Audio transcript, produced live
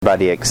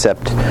Everybody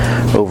except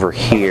over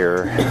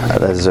here.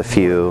 There's a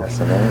few.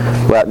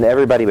 Well,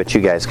 everybody but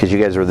you guys, because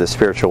you guys were the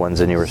spiritual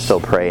ones and you were still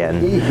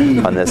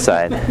praying on this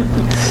side.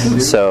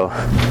 So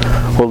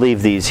we'll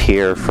leave these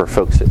here for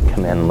folks that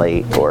come in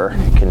late, or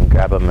you can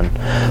grab them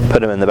and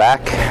put them in the back.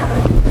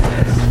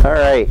 All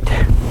right.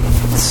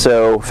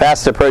 So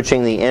fast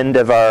approaching the end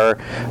of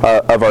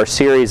our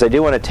series, I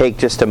do want to take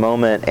just a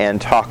moment and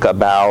talk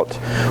about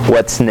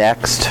what's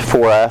next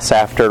for us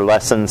after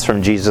Lessons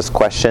from Jesus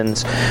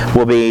Questions.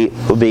 We'll be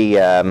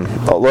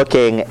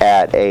looking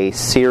at a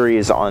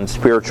series on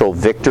spiritual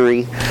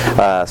victory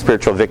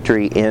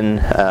in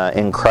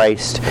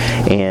Christ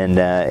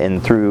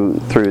and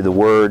through the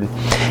Word,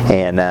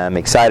 and I'm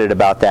excited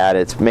about that.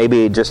 It's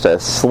maybe just a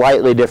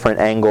slightly different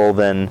angle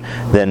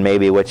than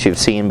maybe what you've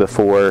seen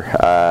before.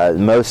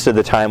 Most of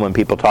the time when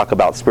people talk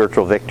about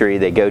spiritual victory,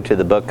 they go to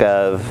the book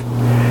of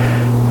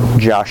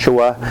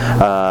Joshua,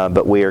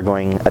 but we are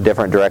going a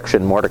different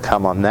direction. More to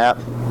come on that.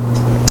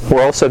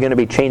 We're also going to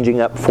be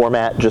changing up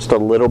format just a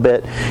little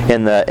bit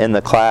in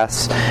the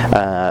class,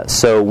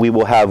 so we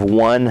will have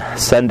one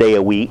Sunday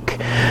a week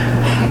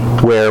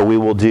where we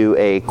will do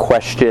a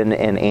question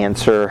and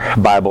answer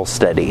Bible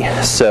study.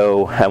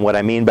 So, and what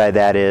I mean by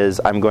that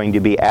is I'm going to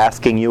be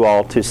asking you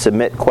all to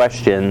submit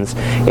questions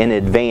in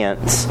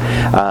advance.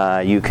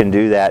 You can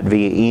do that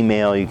via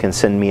email. You can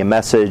send me a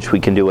message. We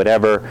can do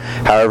whatever,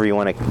 however you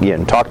want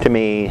to talk to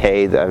me.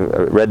 Hey, I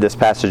read this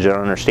passage, I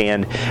don't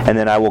understand. And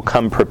then I will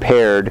come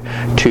prepared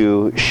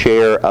to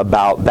share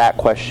about that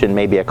question,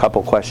 maybe a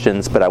couple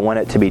questions, but I want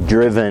it to be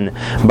driven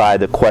by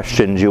the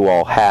questions you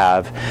all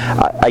have.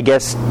 I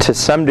guess to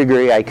some degree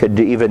I could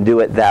even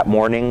do it that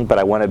morning, but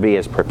I want to be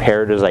as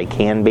prepared as I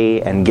can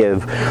be and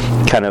give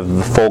kind of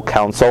the full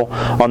counsel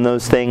on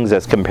those things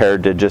as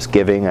compared to just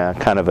giving a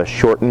kind of a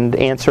shortened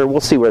answer. We'll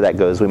see where that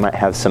goes. We might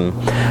have some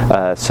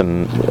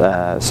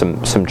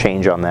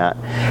change on that.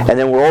 And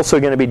then we're also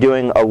going to be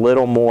doing a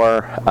little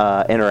more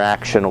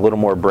interaction, a little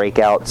more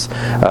breakouts,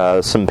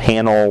 some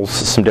panels,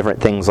 some different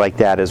things like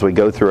that as we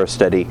go through our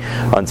study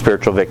on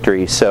spiritual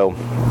victory. So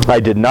I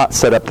did not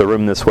set up the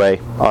room this way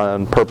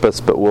on purpose,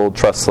 but we'll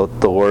trust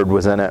that the Lord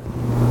was in it.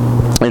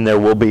 And there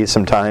will be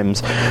some times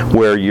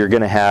where you're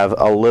going to have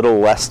a little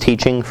less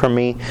teaching from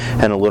me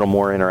and a little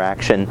more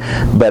interaction.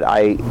 But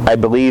I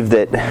believe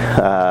that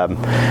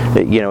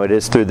it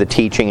is through the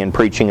teaching and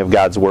preaching of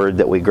God's Word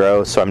that we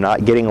grow. So I'm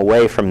not getting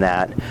away from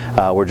that.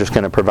 We're just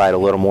going to provide a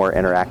little more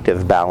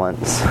interactive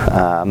balance.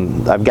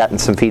 I've gotten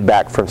some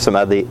feedback from some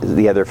of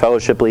the other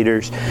fellowship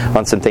leaders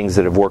on some things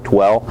that have worked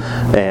well,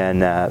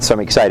 and so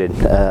I'm excited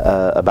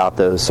about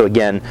those. So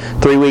again,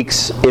 3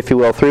 weeks, if you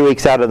will, 3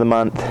 weeks out of the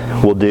month,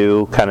 we'll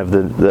do kind of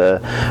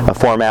the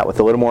format with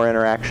a little more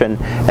interaction,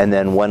 and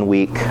then 1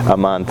 week a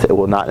month, it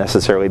will not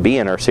necessarily be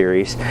in our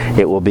series.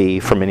 It will be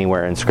from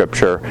anywhere in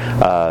Scripture,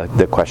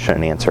 the question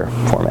and answer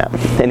format.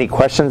 Any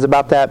questions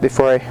about that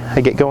before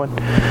I get going?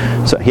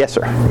 So, yes,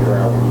 sir.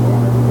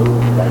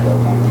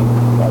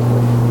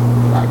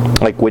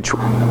 Like which?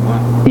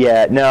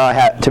 Yeah, no.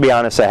 To be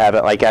honest, I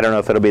haven't. Like, I don't know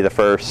if it'll be the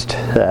first,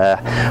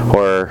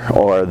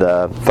 or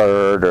the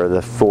third, or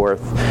the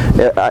fourth.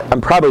 I'm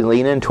probably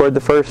leaning toward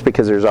the first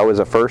because there's always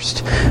a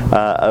first,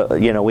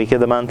 week of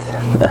the month.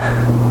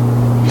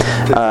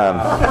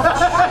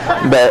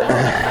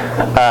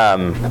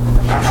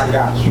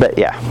 But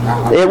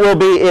yeah, it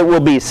will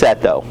be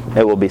set though.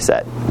 It will be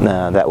set.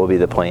 That will be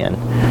the plan.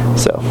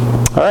 So,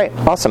 all right,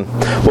 awesome.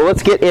 Well,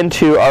 let's get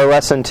into our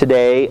lesson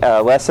today.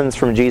 Lessons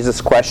from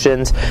Jesus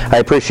Questions. I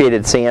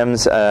appreciated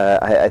Sam's.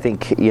 I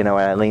think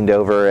I leaned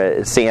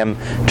over. Sam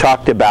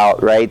talked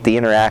about the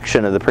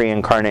interaction of the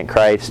pre-incarnate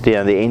Christ.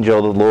 The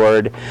angel of the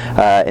Lord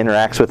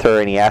interacts with her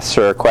and he asks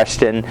her a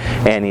question,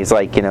 and he's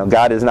like,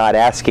 God is not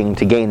asking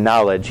to gain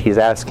knowledge. He's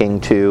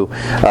asking to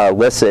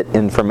elicit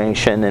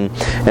information,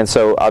 and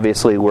so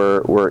obviously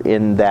we're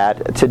in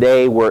that.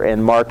 Today we're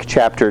in Mark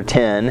chapter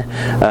 10.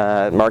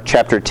 Mark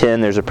chapter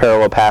 10, there's a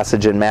parallel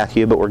passage in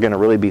Matthew, but we're going to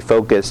really be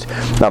focused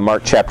on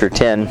Mark chapter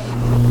 10,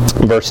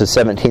 verses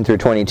 17 through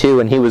 22.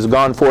 And he was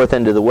gone forth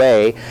into the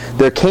way.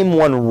 There came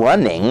one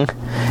running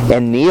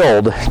and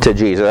kneeled to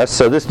Jesus.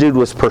 So this dude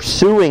was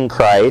pursuing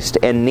Christ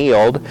and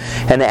kneeled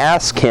and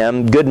asked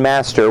him, Good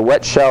Master,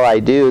 what shall I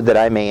do that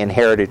I may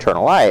inherit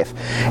eternal life?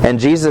 And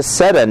Jesus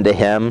said unto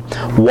him,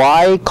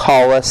 Why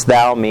callest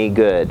thou me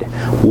good?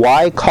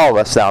 Why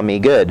callest thou me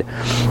good?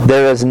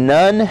 There is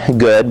none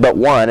good but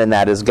one, and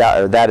that is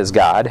God.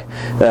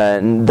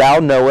 Thou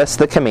knowest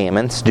the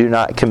commandments. Do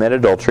not commit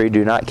adultery.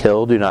 Do not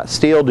kill. Do not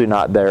steal. Do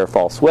not bear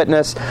false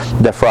witness.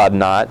 Defraud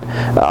not.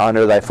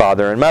 Honor thy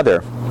father and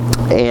mother.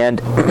 And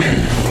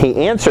he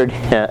answered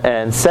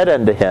and said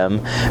unto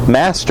him,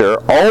 Master,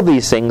 all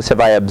these things have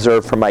I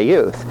observed from my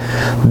youth.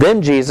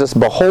 Then Jesus,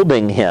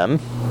 beholding him,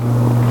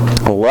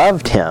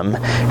 loved him,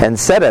 and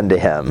said unto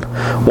him,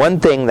 One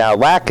thing thou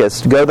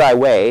lackest, go thy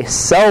way,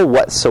 sell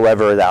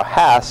whatsoever thou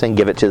hast, and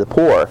give it to the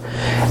poor,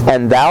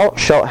 and thou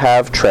shalt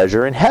have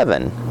treasure in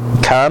heaven.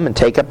 Come and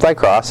take up thy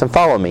cross and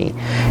follow me.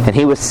 And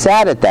he was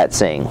sad at that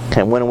saying,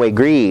 and went away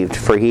grieved,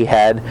 for he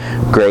had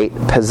great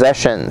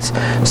possessions.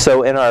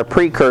 So in our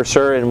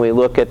precursor, and we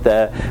look at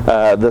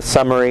the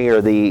summary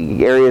or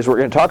the areas we're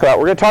going to talk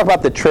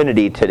about the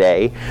Trinity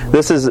today.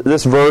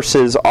 This verse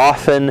is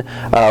often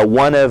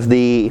one of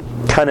the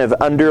kind of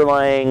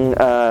underlying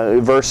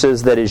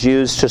verses that is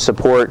used to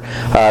support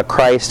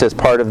Christ as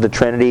part of the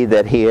Trinity,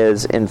 that he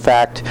is in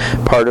fact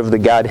part of the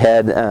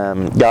Godhead,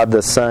 God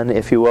the Son,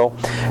 if you will,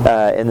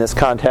 in this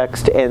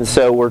context. And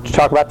so we're to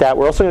talk about that.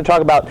 We're also going to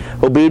talk about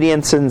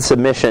obedience and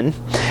submission.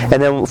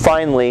 And then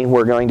finally,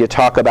 we're going to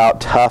talk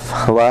about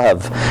tough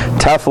love.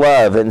 Tough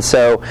love. And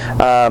so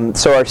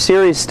our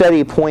series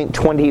study, point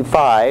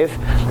 25,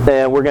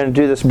 we're going to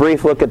do this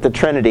brief look at the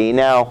Trinity.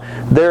 Now,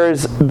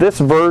 there's this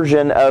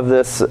version of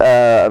this,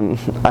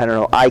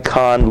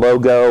 icon,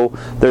 logo.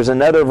 There's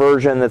another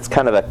version that's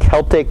kind of a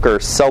Celtic or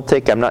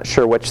Celtic. I'm not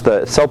sure which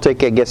the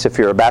Celtic, I guess, if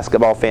you're a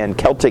basketball fan.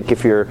 Celtic,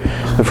 if you're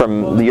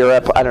from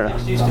Europe. I don't know.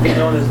 It used to be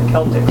known as the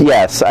Celtic.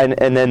 Yes, and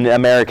then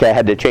America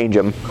had to change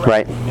them,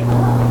 right?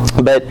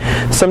 But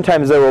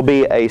sometimes there will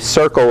be a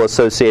circle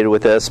associated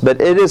with this.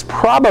 But it is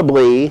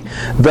probably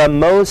the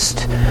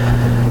most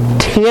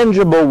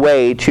tangible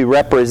way to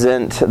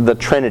represent the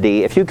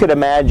Trinity. If you could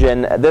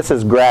imagine, this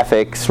is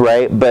graphics,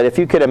 right? But if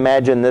you could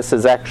imagine this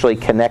is actually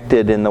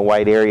connected in the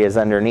white areas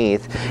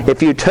underneath.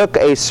 If you took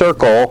a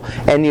circle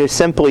and you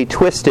simply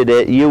twisted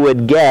it, you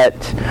would get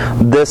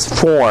this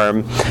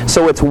form.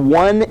 So it's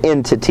one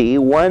entity,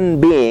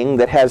 one being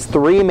that has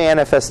three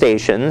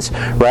manifestations,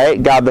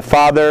 right? God the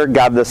Father,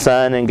 God the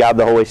Son, and God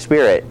the Holy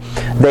Spirit.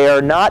 They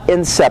are not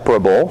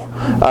inseparable.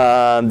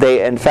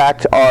 They, in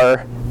fact,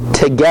 are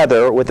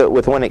together,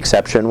 with one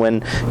exception,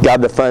 when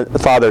God the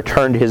Father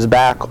turned his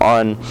back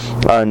on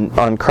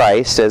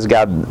Christ as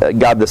God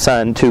the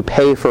Son to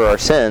pay for our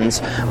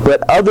sins.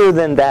 But other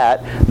than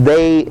that,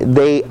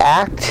 they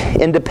act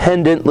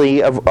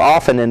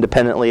often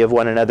independently of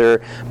one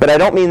another. But I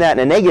don't mean that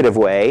in a negative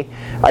way.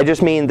 I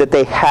just mean that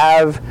they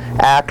have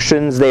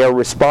actions, they are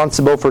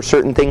responsible for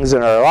certain things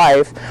in our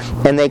life,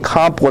 and they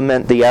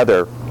complement the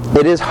other.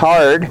 It is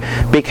hard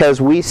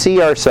because we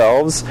see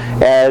ourselves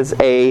as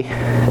a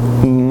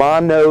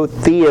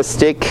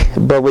monotheistic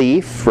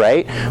belief,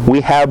 right? We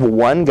have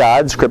one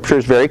God. Scripture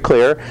is very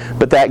clear,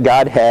 but that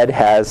Godhead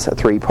has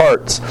three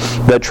parts,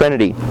 the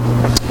Trinity.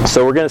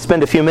 So we're going to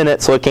spend a few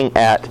minutes looking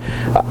at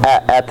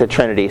the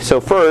Trinity. So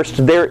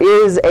first, there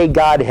is a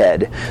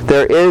Godhead.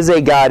 There is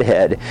a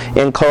Godhead.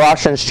 In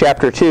Colossians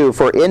chapter 2,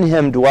 for in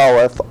him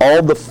dwelleth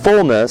all the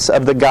fullness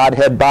of the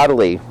Godhead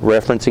bodily,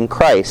 referencing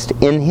Christ.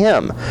 In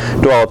him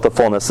dwelleth the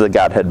fullness of the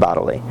Godhead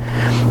bodily.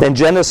 In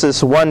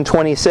Genesis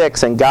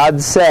 1:26, and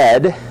God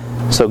said,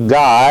 so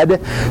God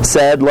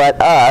said,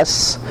 let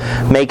us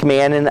make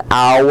man in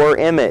our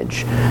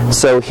image.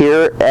 So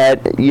here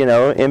at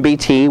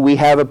MBT, we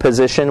have a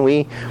position.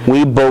 We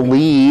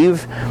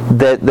believe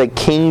that the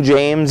King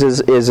James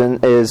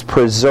is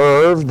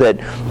preserved.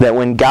 That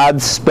when God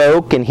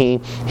spoke and He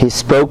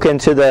spoke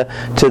into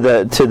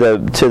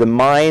the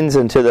minds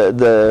and to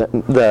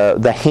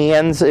the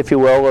hands, if you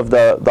will, of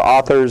the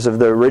authors of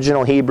the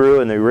original Hebrew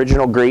and the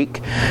original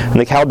Greek and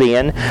the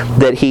Chaldean,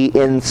 that He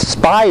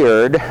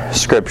inspired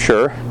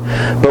Scripture.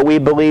 But we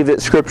believe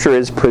that Scripture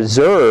is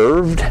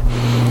preserved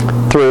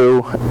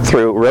through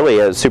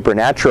really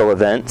supernatural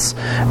events,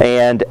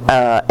 and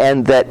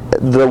that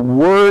the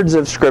words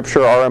of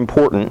Scripture are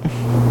important.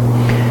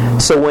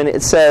 So when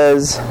it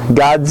says,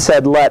 God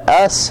said, let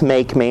us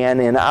make man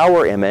in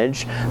our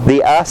image,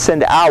 the us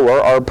and our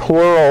are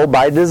plural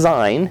by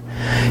design.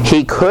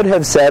 He could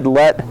have said,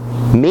 let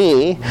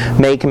me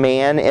make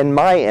man in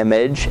my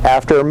image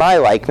after my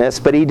likeness,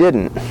 but He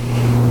didn't.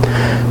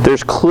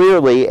 There's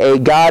clearly a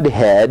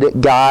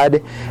Godhead,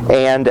 God,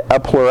 and a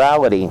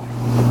plurality.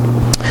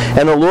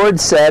 And the Lord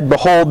said,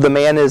 behold, the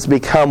man is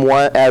become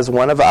as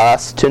one of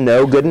us to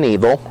know good and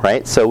evil.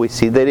 Right? So we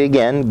see that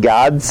again.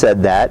 God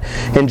said that.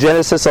 In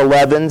Genesis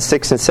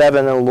 11:6 and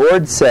 7, the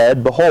Lord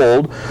said,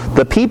 behold,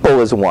 the people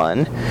is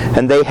one,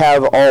 and they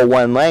have all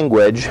one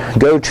language.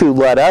 Go to,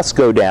 let us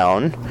go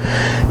down.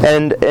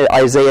 And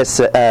Isaiah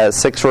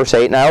 6 verse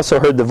 8, and I also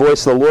heard the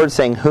voice of the Lord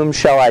saying, whom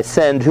shall I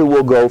send? Who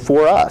will go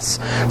for us?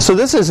 So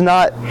this is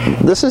not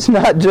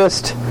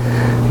just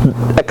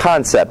a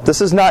concept. This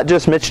is not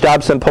just Mitch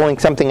Dobson pulling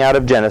something out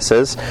of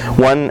Genesis,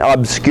 one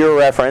obscure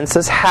reference.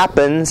 This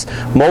happens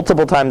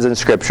multiple times in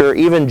Scripture.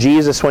 Even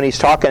Jesus, when He's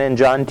talking in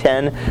John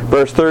 10,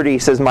 verse 30, He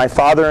says, my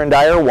Father and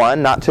I are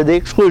one, not to the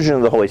exclusion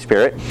of the Holy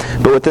Spirit,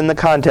 but within the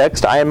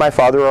context, I and my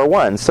Father are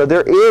one. So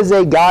there is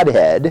a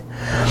Godhead.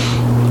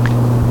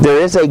 There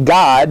is a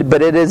God,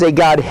 but it is a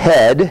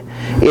Godhead.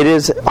 It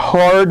is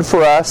hard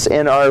for us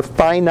in our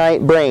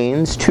finite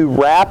brains to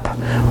wrap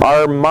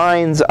our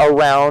minds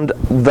around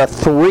the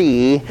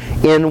three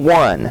in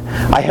one.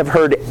 I have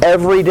heard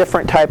every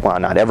different type, well,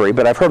 not every,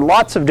 but I've heard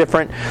lots of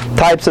different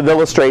types of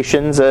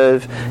illustrations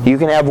of you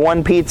can have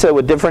one pizza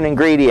with different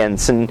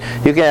ingredients, and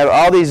you can have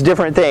all these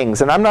different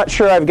things. And I'm not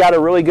sure I've got a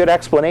really good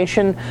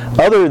explanation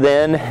other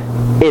than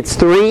it's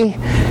three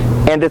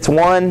and it's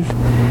one.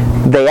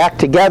 They act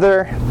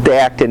together. They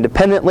act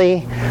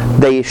independently.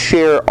 They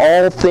share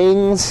all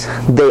things.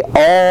 They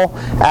all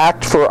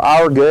act for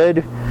our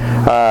good.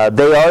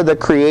 They are the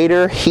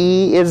creator.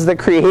 He is the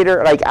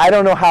creator. Like, I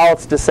don't know how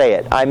else to say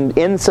it. I'm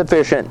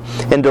insufficient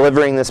in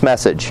delivering this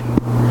message.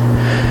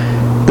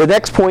 The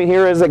next point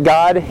here is that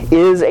God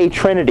is a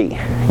Trinity.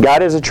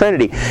 God is a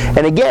Trinity.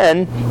 And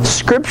again,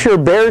 Scripture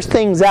bears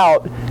things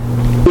out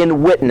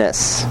in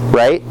witness,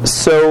 right?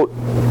 So,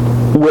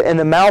 in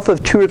the mouth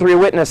of 2 or 3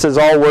 witnesses,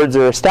 all words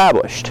are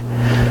established.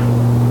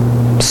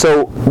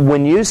 So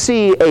when you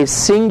see a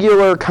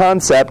singular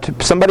concept,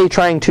 somebody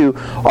trying to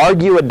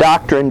argue a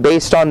doctrine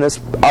based on this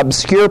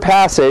obscure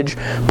passage,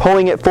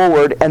 pulling it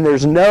forward, and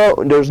there's no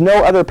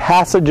other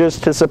passages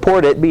to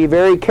support it, be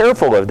very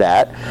careful of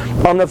that.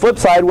 On the flip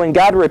side, when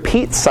God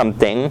repeats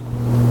something,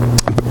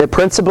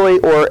 principally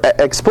or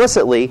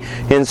explicitly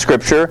in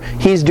Scripture,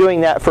 He's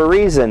doing that for a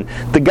reason.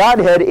 The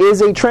Godhead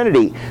is a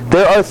Trinity.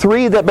 There are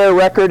 3 that bear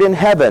record in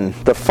heaven: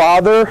 the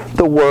Father,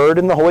 the Word,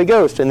 and the Holy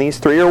Ghost, and these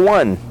 3 are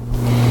one.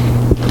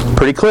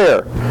 Pretty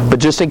clear. But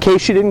just in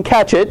case you didn't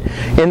catch it,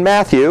 in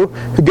Matthew,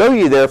 "Go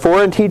ye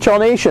therefore and teach all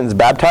nations,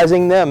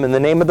 baptizing them in the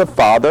name of the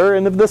Father,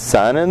 and of the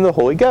Son, and the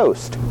Holy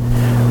Ghost."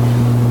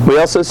 We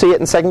also see it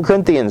in 2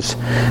 Corinthians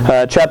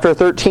chapter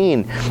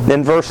 13,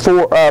 in verse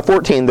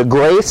 14. "The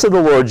grace of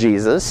the Lord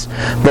Jesus,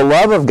 the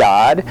love of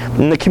God,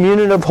 and the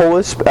communion of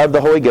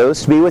the Holy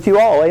Ghost be with you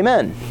all."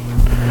 Amen.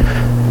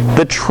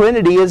 The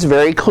Trinity is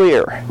very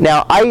clear.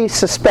 Now, I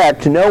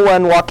suspect no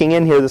one walking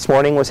in here this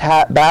morning was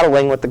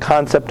battling with the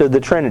concept of the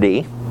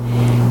Trinity,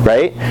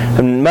 right?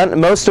 And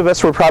most of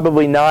us were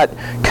probably not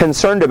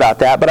concerned about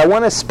that, but I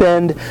want to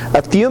spend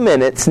a few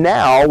minutes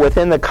now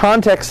within the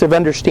context of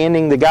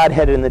understanding the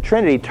Godhead and the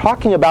Trinity,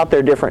 talking about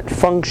their different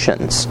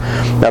functions,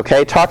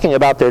 okay? Talking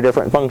about their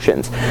different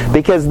functions,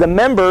 because the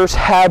members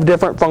have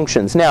different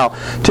functions. Now,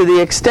 to the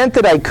extent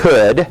that I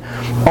could,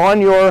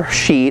 on your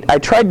sheet, I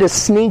tried to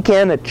sneak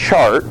in a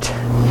chart,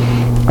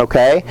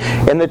 okay?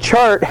 And the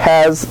chart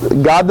has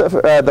God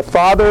the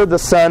Father, the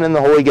Son, and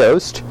the Holy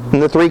Ghost in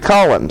the 3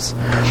 columns.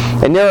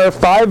 And there are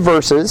 5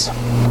 verses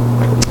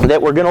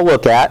that we're going to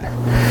look at.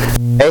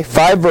 Okay,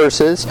 5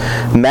 verses: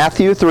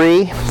 Matthew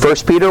 3,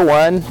 1 Peter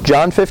 1,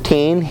 John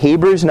 15,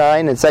 Hebrews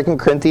 9, and 2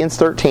 Corinthians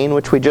 13,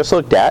 which we just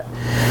looked at.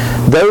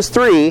 Those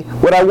 3,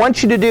 what I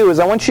want you to do is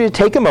I want you to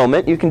take a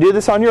moment. You can do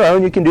this on your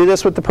own. You can do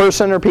this with the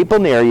person or people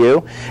near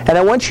you. And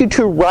I want you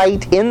to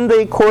write in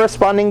the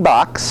corresponding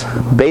box,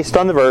 based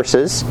on the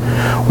verses,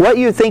 what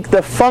you think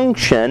the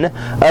function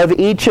of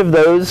each of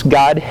those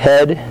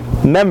Godhead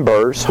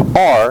members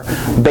are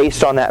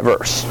based on that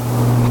verse.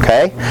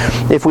 Okay?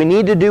 If we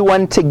need to do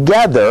one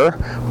together,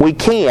 we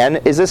can.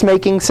 Is this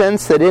making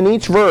sense? That in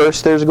each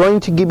verse there's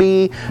going to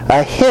be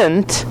a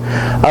hint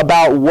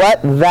about what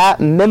that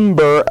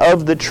member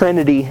of the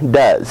Trinity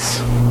does.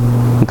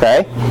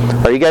 Okay?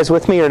 Are you guys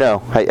with me or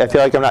no? I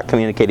feel like I'm not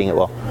communicating it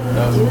well.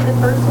 Do the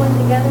first one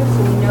together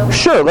so we know.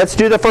 Sure, let's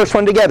do the first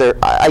one together.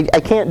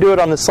 I can't do it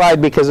on the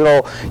slide because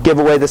it'll give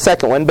away the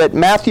second one, but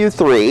Matthew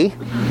 3,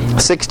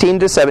 16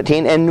 to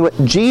 17, "And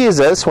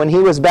Jesus, when he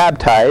was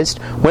baptized,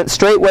 went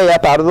straightway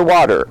up out of the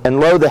water. And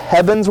lo, the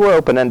heavens were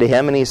opened unto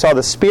him, and he saw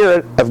the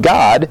Spirit of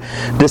God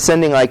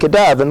descending like a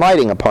dove and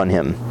lighting upon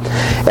him.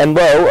 And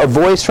lo, a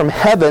voice from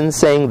heaven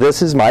saying,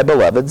 This is my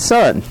beloved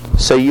Son."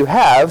 So you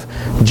have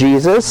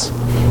Jesus,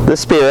 the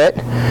Spirit,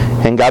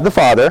 and God the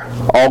Father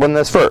all in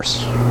this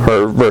verse,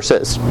 or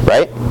verses,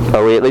 right?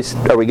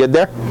 Are we good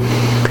there?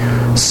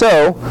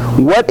 So,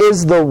 what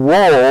is the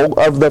role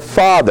of the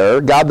Father,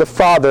 God the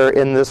Father,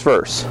 in this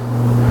verse?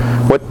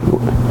 What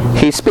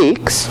He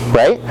speaks,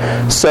 right?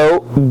 So,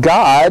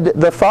 God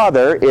the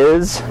Father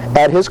is,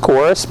 at His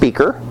core, a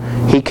speaker.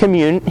 He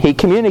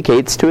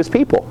communicates to His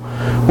people.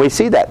 We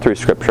see that through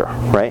Scripture,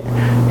 right?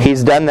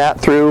 He's done that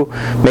through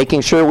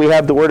making sure we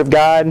have the Word of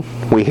God.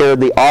 We hear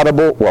the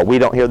audible, well, we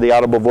don't hear the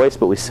audible voice,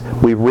 but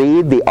we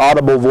read the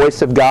audible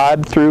voice of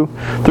God through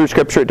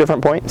Scripture at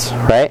different points,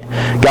 right?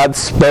 God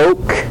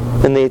spoke,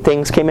 and the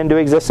things came into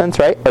existence,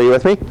 right? Are you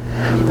with me?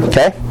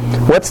 Okay.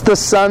 What's the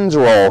Son's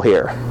role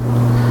here?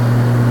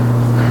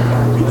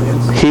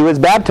 He was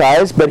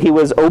baptized, but He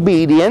was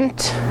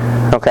obedient,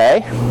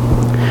 okay?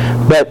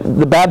 But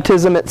the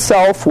baptism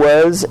itself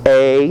was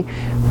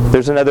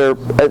there's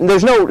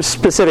no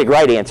specific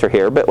right answer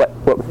here, but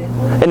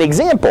an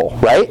example,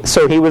 right?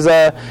 So he was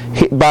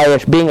by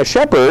being a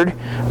shepherd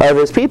of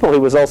his people, he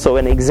was also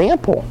an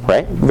example,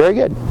 right? Very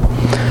good.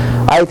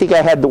 I think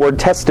I had the word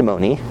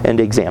testimony and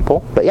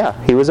example, but yeah,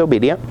 he was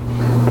obedient.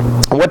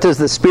 What does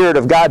the Spirit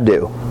of God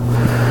do?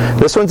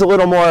 This one's a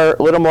little more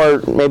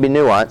maybe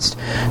nuanced.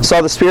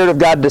 Saw the Spirit of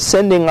God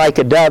descending like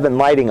a dove and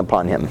lighting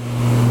upon him.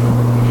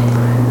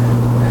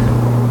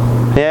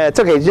 Yeah, it's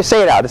okay. Just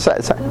say it out. It's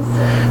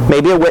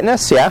maybe a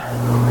witness, yeah?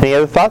 Any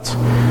other thoughts? A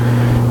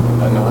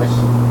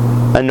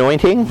noise.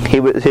 anointing. He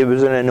was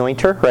an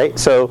anointer, right?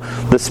 So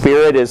the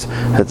Spirit is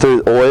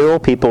through oil.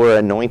 People are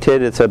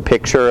anointed. It's a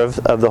picture of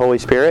the Holy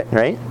Spirit,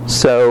 right?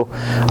 So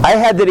I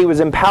had that he was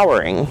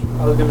empowering,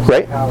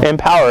 right?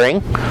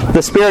 Empowering.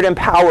 The Spirit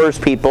empowers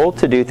people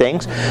to do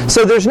things.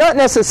 So there's not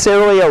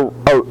necessarily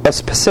a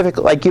specific,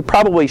 like you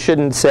probably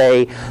shouldn't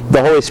say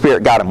the Holy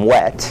Spirit got him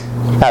wet.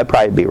 That would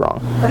probably be wrong.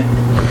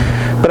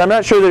 But I'm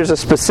not sure there's a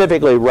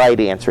specifically right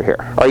answer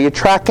here. Are you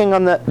tracking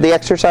on the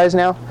exercise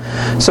now?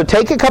 So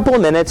take a couple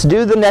of minutes,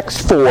 do the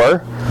next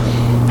 4.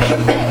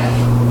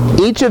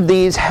 Each of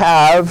these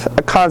have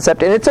a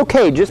concept, and it's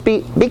okay, just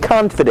be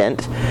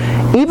confident.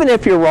 Even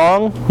if you're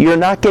wrong, you're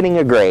not getting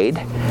a grade,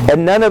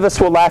 and none of us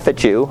will laugh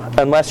at you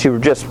unless you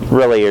just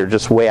really are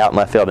just way out in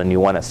left field and you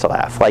want us to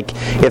laugh. Like,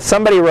 if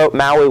somebody wrote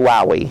Maui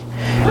Wowie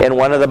in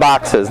one of the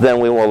boxes, then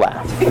we will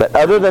laugh. But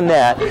other than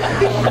that,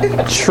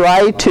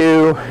 try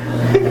to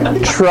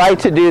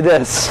do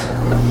this.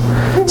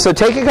 So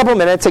take a couple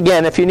minutes.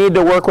 Again, if you need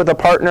to work with a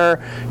partner,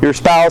 your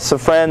spouse, a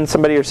friend,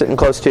 somebody you're sitting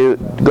close to,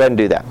 go ahead and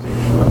do that.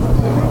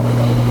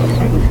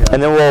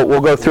 And then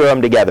we'll go through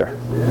them together.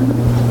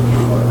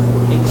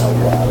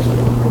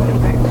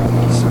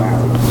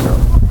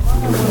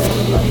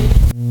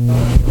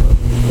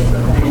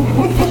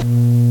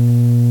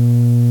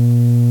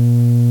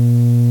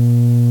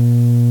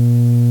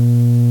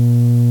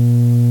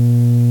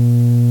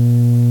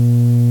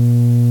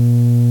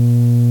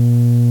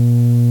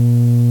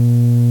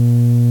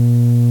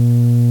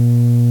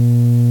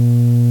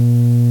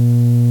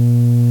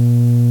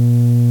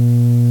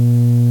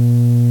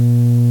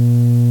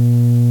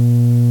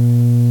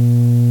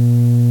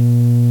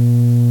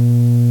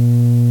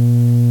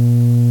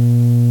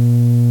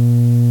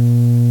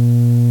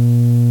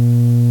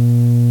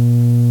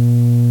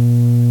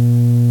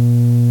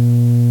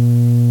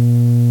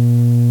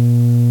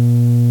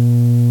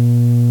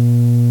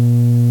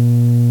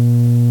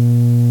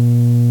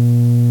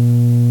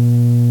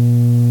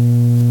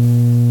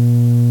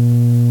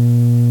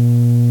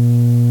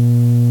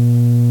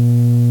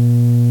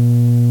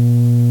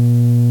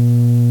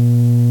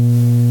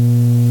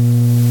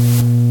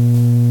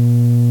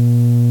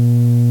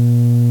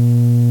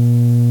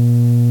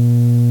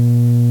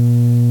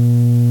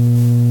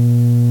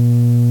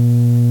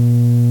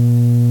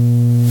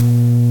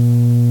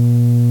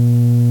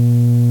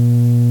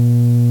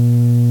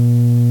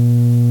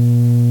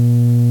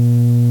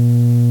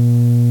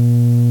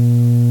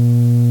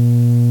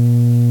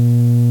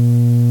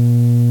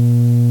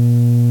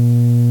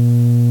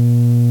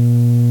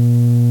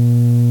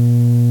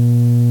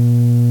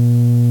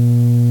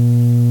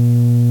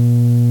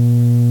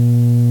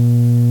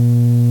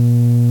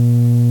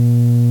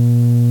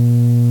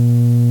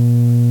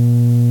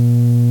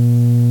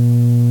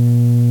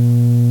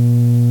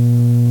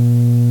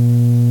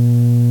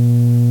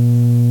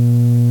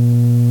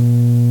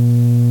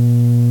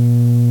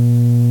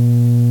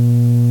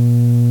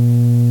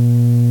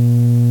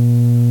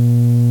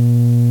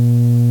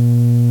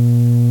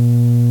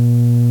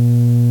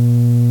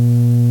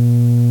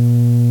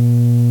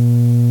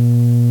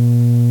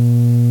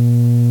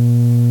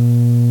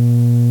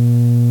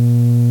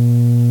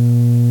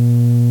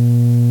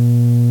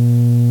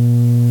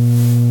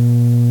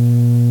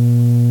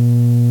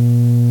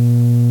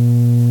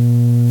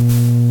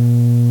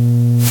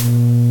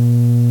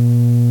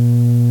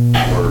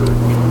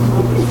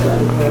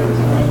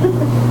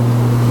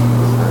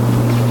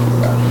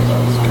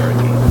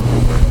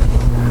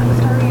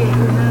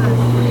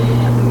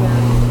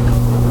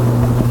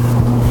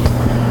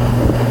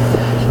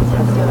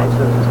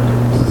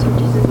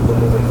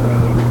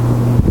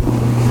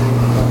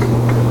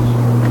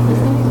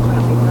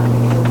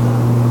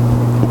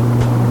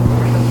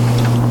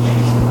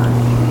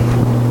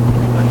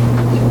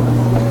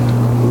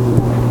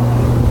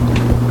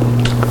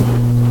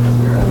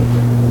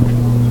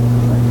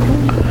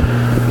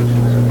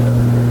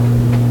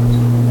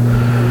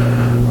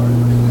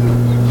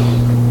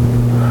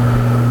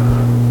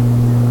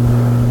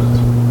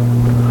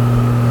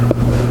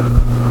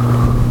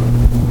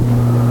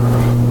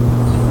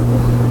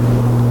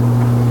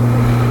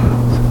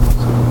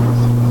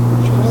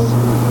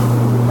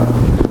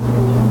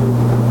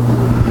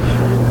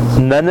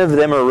 None of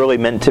them are really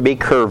meant to be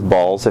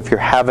curveballs. If you're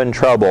having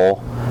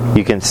trouble,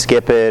 you can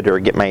skip it or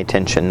get my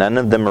attention. None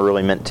of them are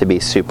really meant to be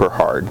super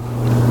hard.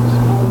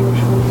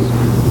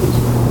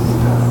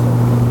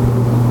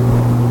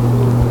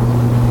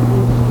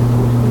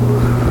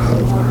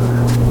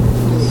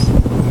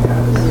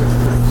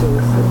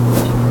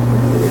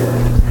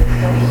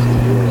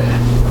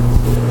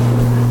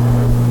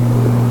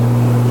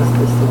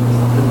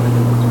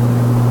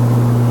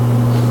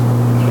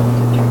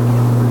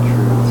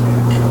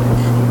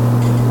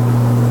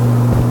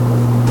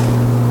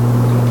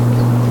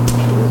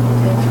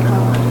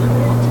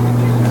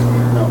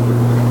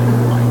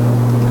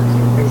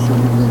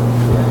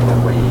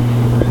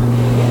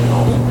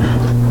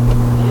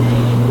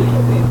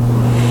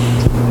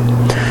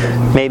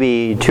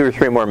 Maybe 2 or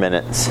 3 more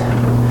minutes.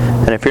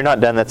 And if you're not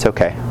done, that's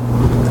okay.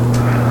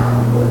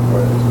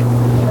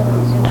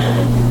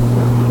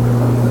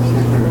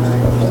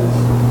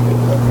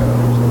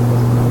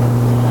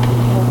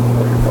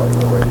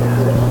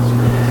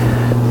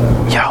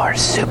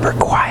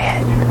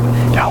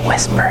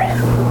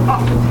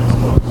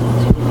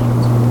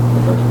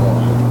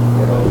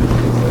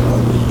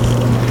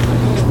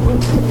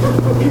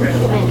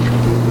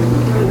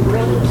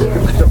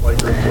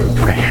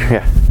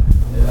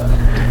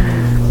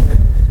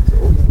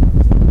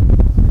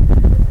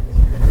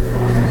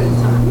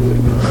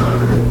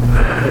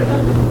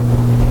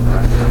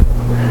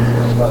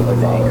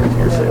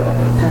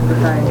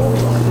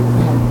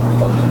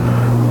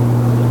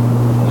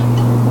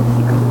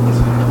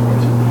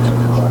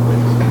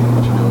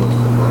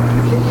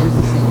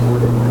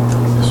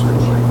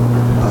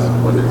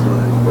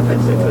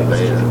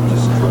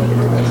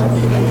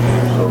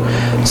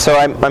 So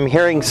I'm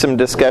hearing some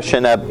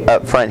discussion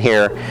up front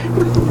here,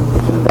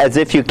 as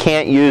if you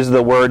can't use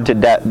the word to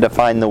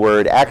define the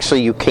word.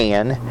 Actually, you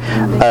can.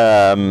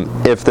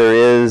 If there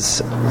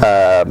is,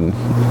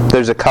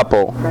 there's a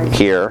couple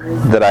here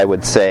that I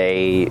would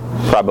say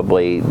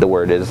probably the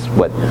word is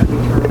what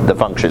the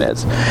function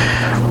is.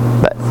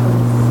 But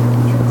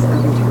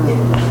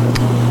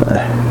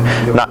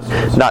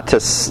not to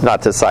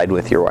side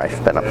with your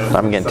wife, but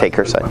I'm going to take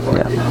her side.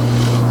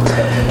 Yeah.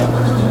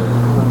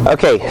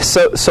 Okay,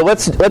 so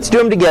let's do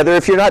them together.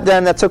 If you're not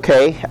done, that's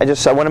okay. I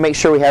want to make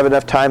sure we have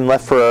enough time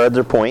left for our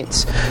other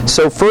points.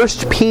 So 1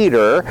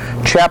 Peter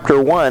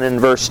chapter 1 and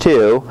verse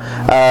 2,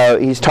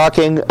 he's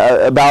talking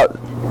about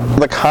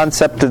the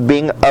concept of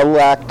being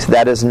elect.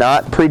 That is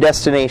not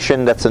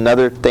predestination. That's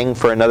another thing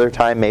for another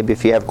time. Maybe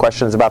if you have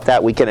questions about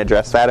that, we can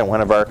address that in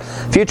one of our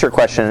future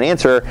question and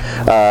answer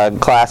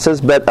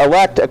classes. But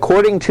elect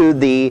according to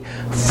the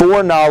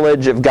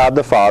foreknowledge of God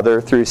the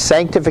Father through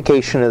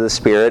sanctification of the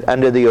Spirit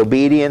under the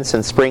obedience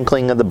and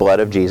sprinkling of the blood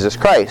of Jesus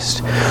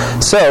Christ.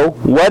 So,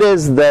 what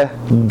is the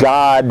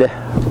God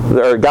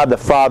the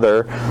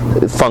Father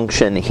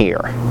function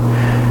here?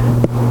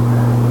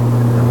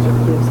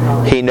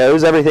 He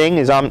knows everything.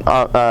 He's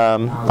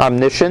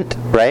omniscient,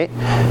 right?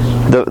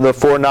 The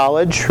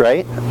foreknowledge,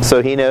 right?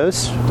 So he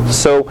knows.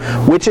 So,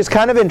 which is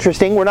kind of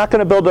interesting. We're not going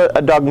to build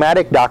a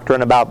dogmatic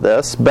doctrine about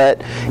this,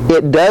 but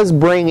it does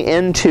bring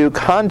into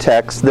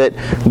context that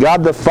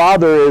God the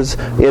Father is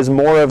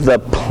more of the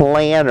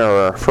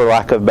planner, for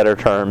lack of better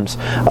terms,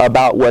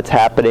 about what's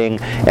happening,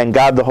 and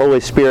God the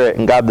Holy Spirit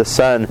and God the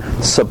Son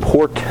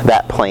support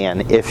that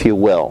plan, if you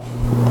will.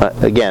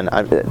 Again,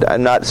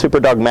 I'm not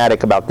super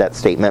dogmatic about that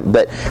statement,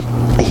 but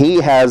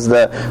he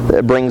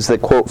brings the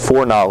quote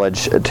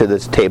foreknowledge to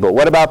this table.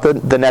 What about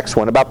the next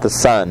one? About the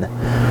Son?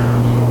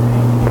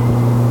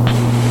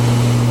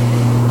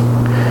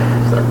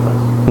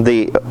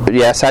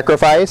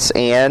 Sacrifice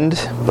and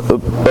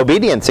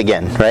obedience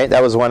again, right?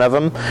 That was one of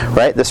them,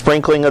 right? The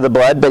sprinkling of the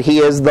blood, but he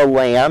is the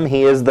lamb.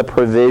 He is the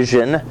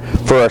provision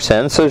for our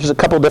sins. So there's a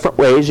couple different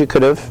ways you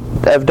could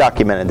have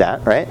documented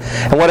that, right?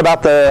 And what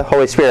about the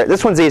Holy Spirit?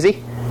 This one's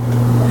easy.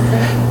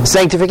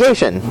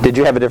 Sanctification. Did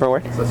you have a different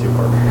word? Sets you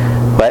apart.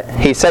 What?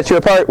 He sets you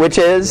apart, which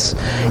is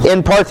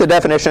in part the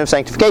definition of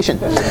sanctification.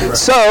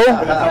 So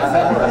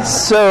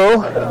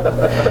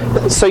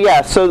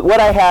what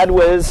I had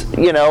was,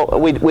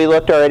 we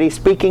looked already,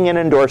 speaking and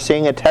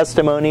endorsing, a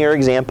testimony or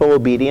example,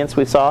 obedience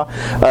we saw,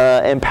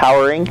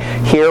 empowering.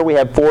 Here we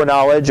have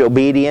foreknowledge,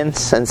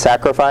 obedience, and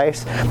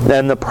sacrifice,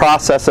 then the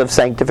process of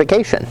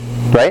sanctification.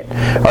 Right?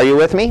 Are you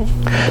with me?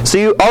 So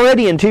you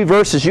already in 2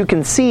 verses you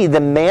can see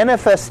the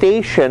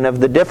manifestation of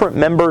the different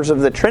members of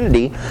the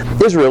Trinity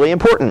is really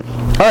important.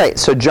 Alright,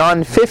 so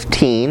John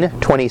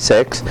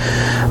 15:26.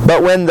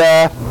 But when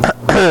the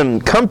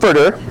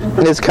Comforter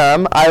is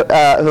come,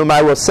 whom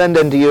I will send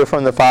unto you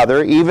from the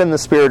Father, even the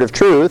Spirit of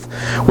truth,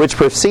 which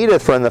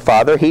proceedeth from the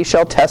Father, he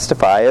shall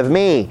testify of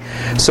me.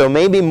 So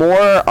maybe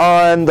more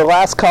on the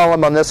last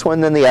column on this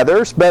one than the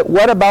others, but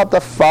what about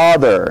the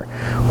Father?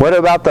 What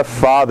about the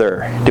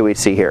Father do we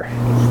see here?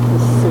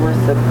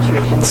 Source of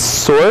truth.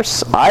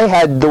 Source? I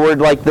had the word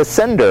like the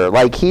sender,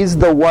 like he's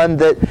the one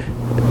that...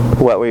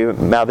 What were you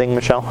mouthing,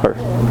 Michelle? Or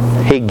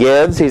he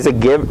gives. He's a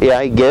give.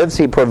 Yeah, he gives.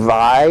 He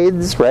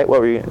provides. Right.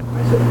 What were you?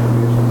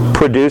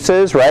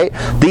 Produces. Right.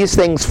 These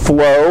things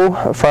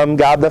flow from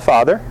God the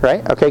Father.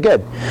 Right. Okay.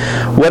 Good.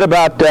 What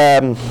about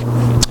the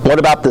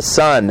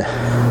Son?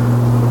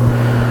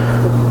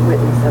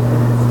 Witness of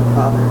the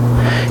Father.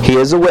 He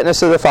is a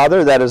witness of the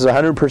Father. That is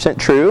 100%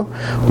 true.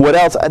 What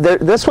else?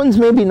 This one's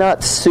maybe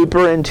not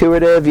super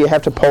intuitive. You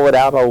have to pull it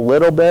out a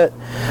little bit.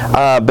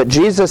 But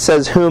Jesus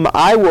says, whom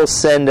I will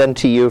send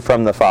unto you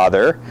from the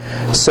Father.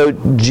 So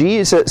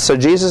Jesus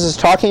is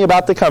talking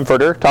about the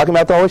Comforter, talking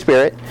about the Holy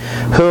Spirit,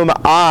 whom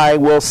I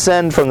will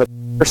send from the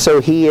Father.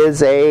 So he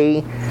is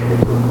a...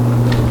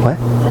 What?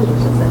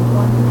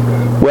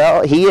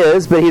 Well, he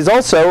is, but he's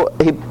also...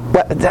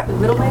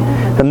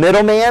 The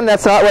middleman,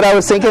 that's not what I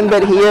was thinking,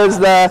 but he's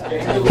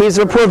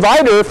a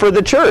provider for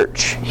the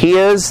church. He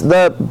is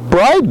the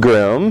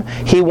bridegroom.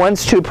 He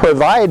wants to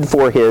provide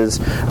for his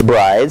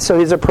bride. So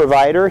he's a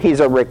provider. He's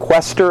a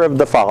requester of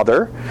the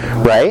Father,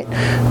 right?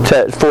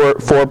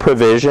 For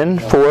provision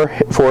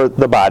for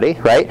the body,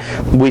 right?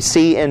 We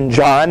see in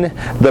John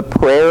the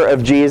prayer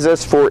of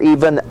Jesus for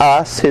even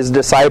us, his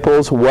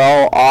disciples,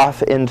 well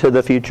off into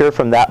the future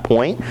from that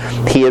point.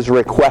 He is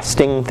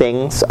requesting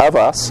things of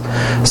us.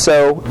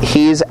 So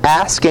he's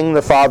asking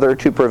the Father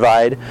to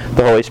provide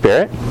the Holy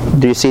Spirit.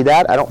 Do you see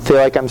that? I don't feel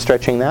like I'm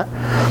stretching that.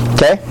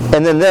 Okay?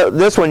 And then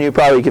this one you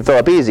probably could fill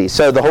up easy.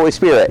 So the Holy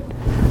Spirit.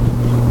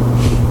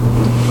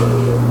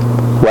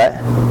 What?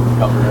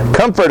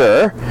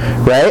 Comforter,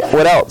 right?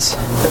 What else?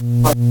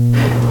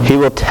 He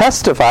will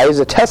testify. He's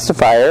a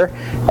testifier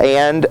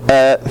and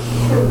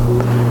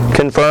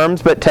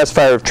confirms, but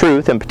testifier of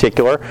truth in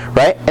particular,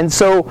 right? And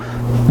so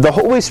the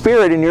Holy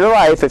Spirit in your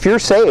life, if you're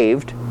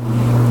saved,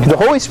 the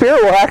Holy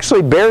Spirit will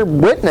actually bear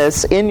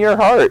witness in your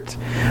heart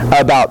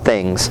about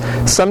things.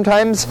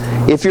 Sometimes,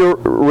 if you're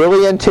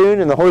really in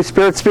tune and the Holy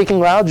Spirit's speaking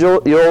loud,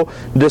 you'll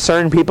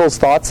discern people's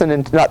thoughts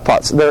and not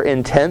thoughts, their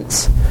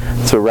intents.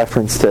 It's a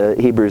reference to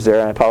Hebrews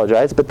there, I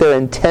apologize, but their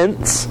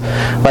intents.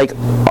 Like,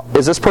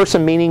 is this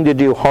person meaning to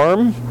do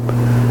harm?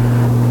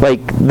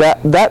 Like,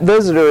 that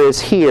visitor is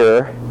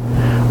here.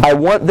 I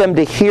want them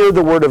to hear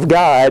the Word of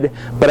God,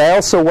 but I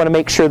also want to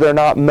make sure they're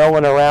not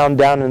milling around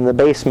down in the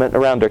basement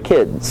around their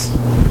kids.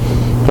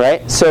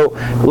 Right? So,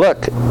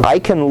 look, I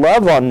can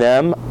love on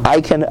them. I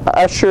can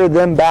usher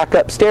them back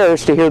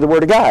upstairs to hear the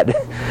Word of God.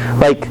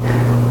 Like,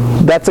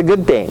 that's a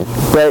good thing.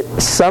 But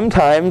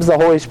sometimes the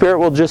Holy Spirit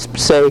will just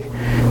say,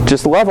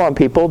 just love on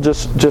people.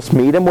 Just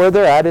meet them where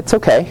they're at. It's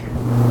okay.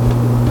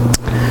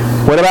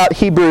 What about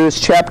Hebrews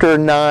chapter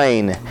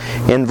 9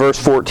 in verse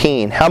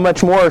 14? How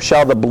much more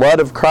shall the blood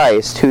of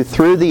Christ, who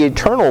through the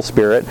eternal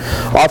Spirit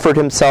offered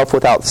himself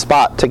without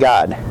spot to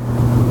God?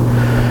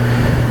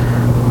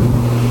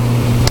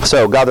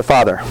 So, God the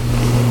Father.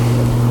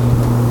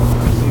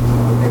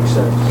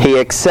 He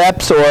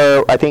accepts,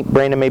 or I think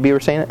Brandon, maybe you were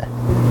saying it?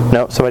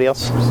 No, somebody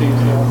else?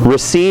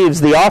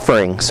 Receives the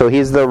offering. So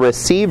he's the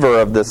receiver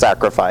of the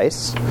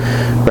sacrifice,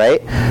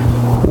 right?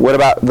 What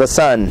about the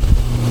Son?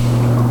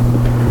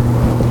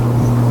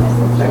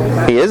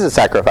 He is a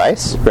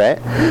sacrifice, right?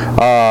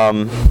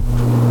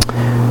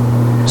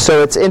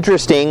 So it's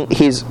interesting.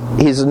 He's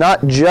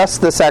not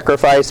just the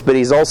sacrifice, but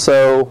he's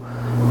also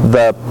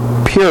the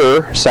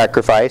pure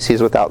sacrifice.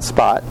 He's without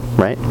spot,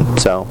 right?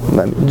 So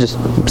just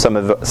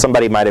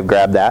somebody might have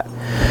grabbed that.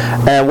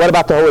 And what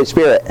about the Holy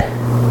Spirit?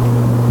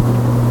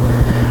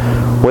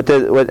 What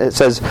it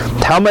says,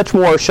 how much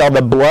more shall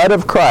the blood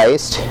of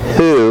Christ,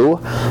 who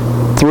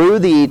through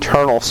the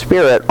eternal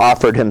Spirit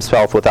offered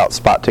himself without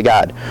spot to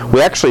God.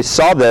 We actually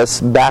saw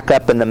this back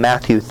up in the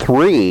Matthew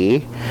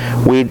 3.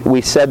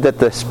 We said that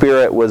the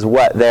Spirit was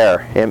what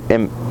there?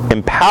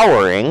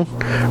 Empowering,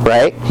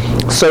 right?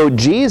 So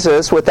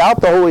Jesus,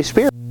 without the Holy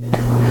Spirit,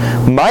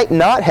 might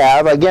not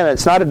have, again,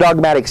 it's not a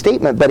dogmatic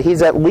statement, but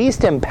he's at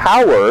least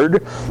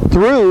empowered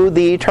through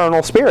the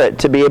eternal Spirit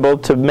to be able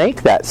to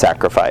make that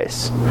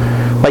sacrifice.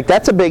 Like,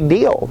 that's a big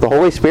deal. The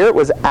Holy Spirit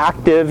was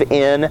active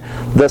in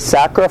the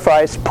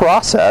sacrifice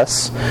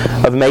process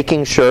of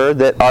making sure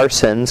that our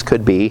sins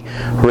could be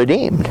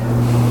redeemed.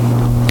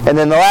 And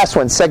then the last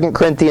one, 2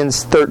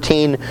 Corinthians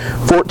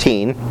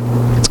 13:14.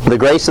 The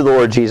grace of the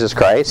Lord Jesus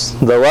Christ,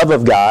 the love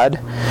of God,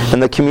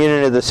 and the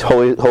communion of this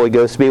Holy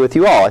Ghost be with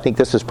you all. I think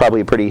this is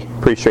probably pretty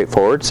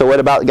straightforward. So what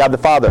about God the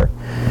Father?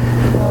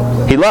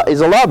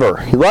 He's a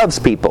lover. He loves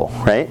people,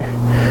 right?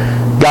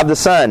 God the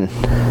Son.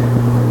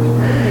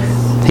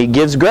 He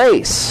gives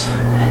grace.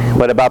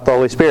 What about the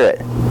Holy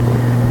Spirit?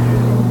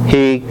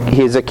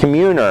 He's a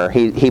communer.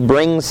 He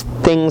brings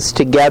things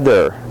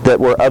together that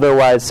were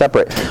otherwise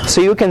separate.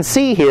 So you can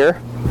see here.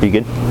 Are you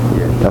good?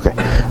 Okay.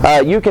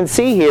 You can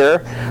see here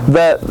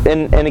that,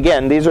 and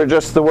again, these are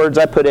just the words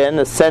I put in.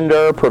 The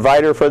sender,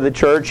 provider for the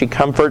church. He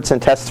comforts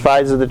and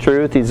testifies of the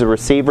truth. He's a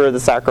receiver of the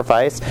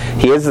sacrifice.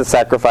 He is the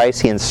sacrifice.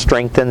 He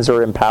strengthens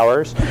or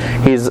empowers.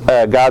 He's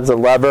God's a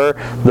lover.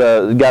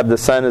 God the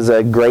Son is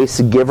a grace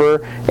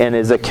giver and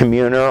is a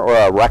communer or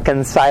a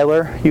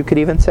reconciler, you could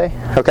even say.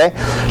 Okay?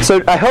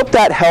 So I hope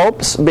that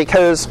helps,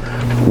 because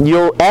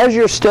as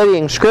you're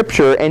studying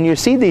Scripture and you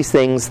see these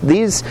things,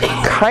 these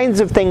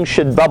kinds of things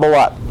should bubble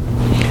up.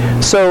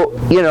 So,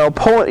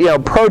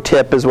 pro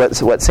tip is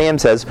what Sam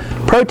says.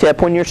 Pro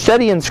tip, when you're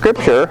studying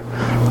Scripture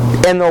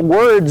and the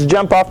words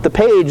jump off the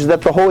page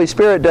that the Holy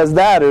Spirit does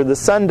that, or the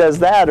Son does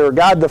that, or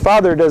God the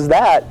Father does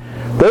that,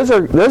 those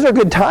are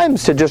good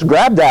times to just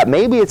grab that.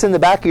 Maybe it's in the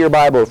back of your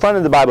Bible, front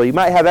of the Bible. You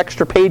might have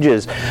extra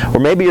pages, or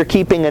maybe you're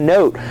keeping a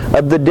note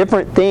of the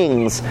different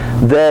things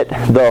that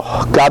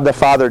God the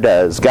Father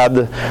does, God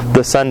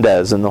the Son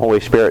does, and the Holy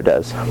Spirit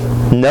does.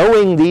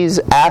 Knowing these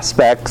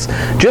aspects,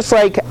 just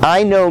like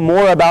I know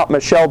more about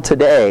Michelle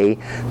today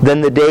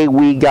than the day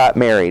we got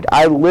married.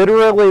 I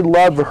literally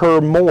love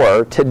her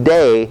more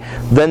today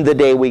than the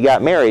day we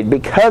got married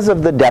because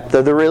of the depth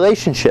of the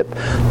relationship.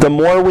 The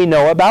more we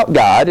know about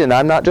God, and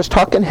I'm not just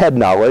talking head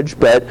knowledge,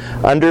 but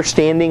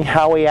understanding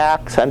how He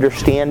acts,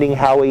 understanding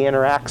how He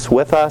interacts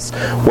with us,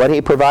 what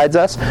He provides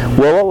us,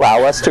 will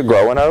allow us to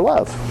grow in our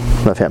love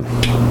of Him.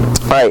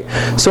 All right,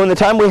 so in the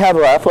time we have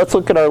left, let's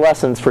look at our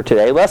lessons for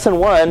today. Lesson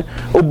 1,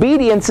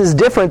 obedience is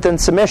different than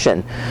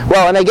submission.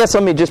 Well, and I guess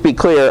let me just be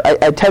clear.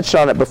 I touched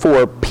on it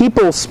before.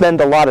 People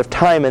spend a lot of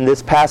time in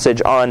this passage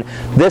on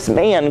this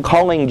man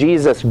calling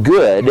Jesus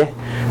good.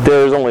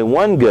 There is only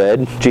one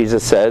good,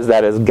 Jesus says,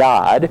 that is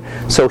God.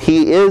 So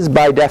He is,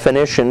 by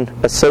definition,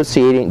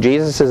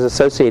 Jesus is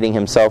associating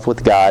Himself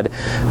with God,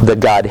 the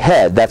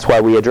Godhead. That's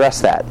why we address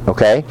that,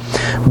 okay?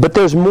 But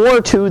there's more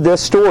to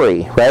this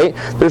story, right?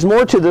 There's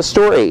more to this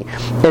story.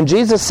 And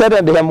Jesus said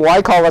unto him,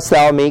 Why callest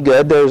thou me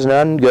good? There is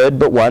none good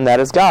but one, that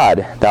is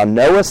God. Thou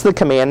knowest the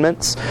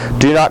commandments.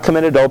 Do not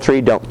commit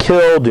adultery, don't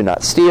kill, do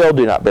not steal,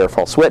 do not bear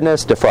false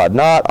witness, defraud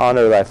not,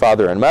 honor thy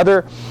father and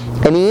mother.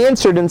 And he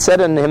answered and said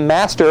unto him,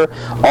 Master,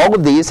 all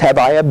of these have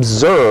I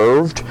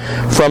observed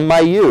from my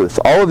youth.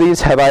 All of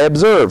these have I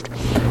observed.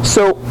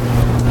 So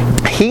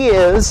he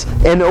is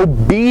an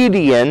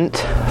obedient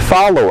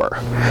follower.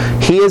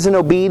 He is an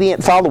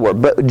obedient follower.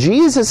 But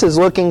Jesus is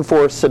looking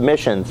for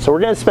submission. So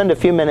we're going to spend a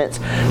few minutes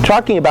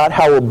talking about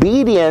how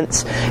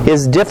obedience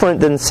is different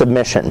than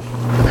submission.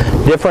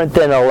 Different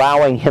than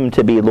allowing him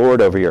to be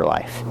Lord over your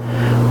life.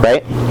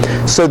 Right?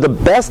 So the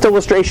best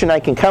illustration I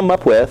can come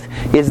up with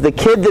is the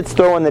kid that's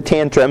throwing the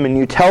tantrum and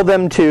you tell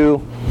them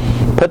to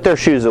put their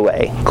shoes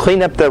away,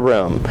 clean up their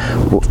room,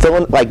 fill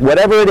in, like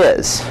whatever it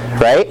is,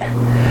 right?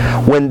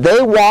 When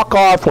they walk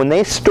off, when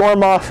they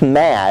storm off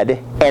mad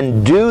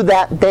and do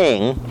that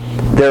thing,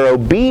 they're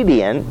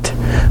obedient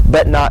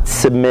but not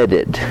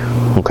submitted,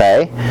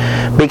 okay?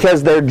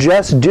 Because they're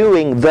just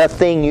doing the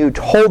thing you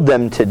told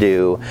them to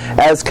do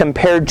as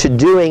compared to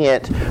doing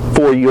it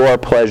for your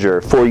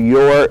pleasure, for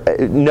your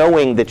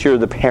knowing that you're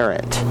the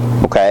parent,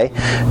 okay?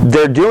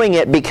 They're doing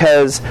it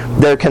because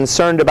they're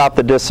concerned about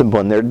the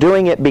discipline. They're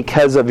doing it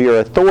because of your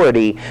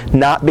authority,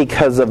 not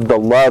because of the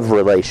love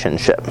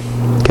relationship,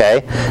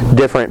 okay?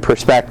 Different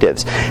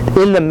perspectives.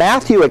 In the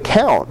Matthew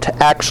account,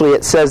 actually,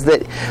 it says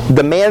that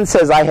the man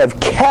says, I have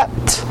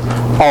kept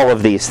all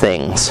of these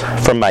things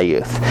from my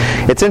youth.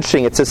 It's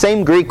interesting. It's the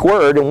same Greek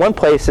word. In one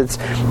place, it's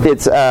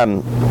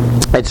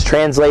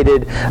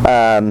translated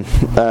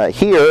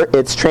here.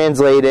 It's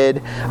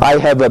translated, I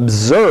have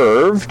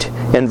observed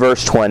in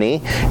verse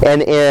 20,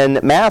 and in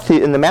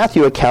the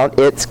Matthew account,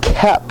 it's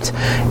kept.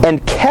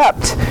 And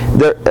kept,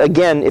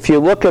 again, if you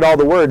look at all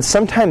the words,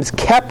 sometimes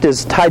kept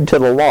is tied to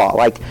the law.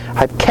 Like,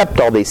 I've kept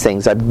all these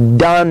things. I've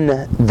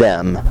done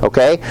them.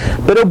 Okay?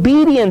 But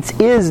obedience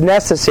is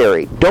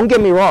necessary. Don't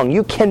get me wrong.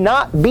 You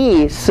cannot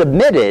be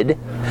submitted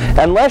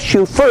unless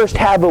you first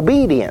have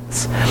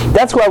obedience.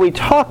 That's why we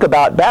talk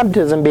about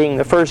baptism being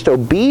the first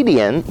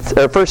obedience,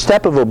 or first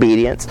step of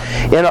obedience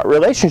in our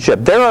relationship.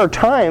 There are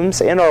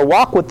times in our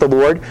walk with the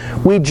Lord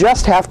we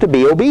just have to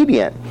be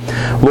obedient.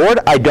 Lord,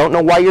 I don't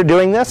know why you're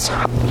doing this.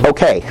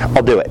 Okay,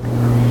 I'll do it.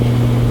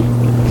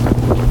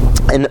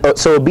 And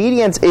so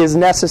obedience is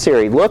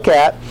necessary. Look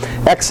at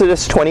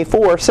Exodus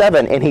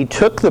 24:7. And he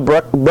took the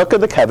book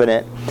of the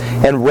covenant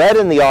and read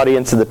in the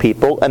audience of the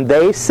people, and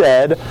they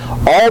said,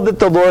 all that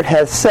the Lord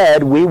has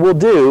said we will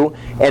do,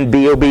 and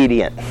be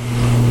obedient.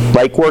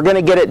 Like, we're going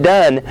to get it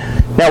done.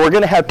 Now, we're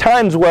going to have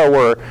times where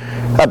we're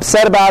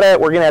upset about it.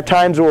 We're going to have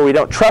times where we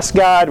don't trust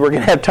God. We're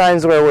going to have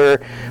times where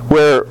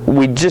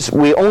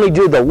we only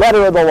do the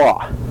letter of the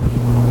law.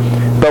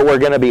 But we're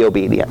going to be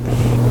obedient.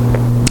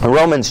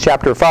 Romans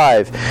chapter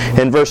 5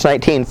 and verse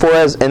 19,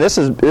 and this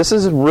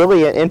is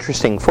really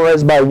interesting, for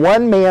as by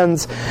one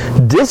man's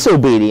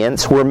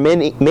disobedience were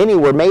many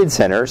were made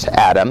sinners,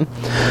 Adam,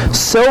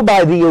 so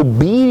by the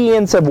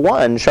obedience of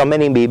one shall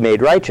many be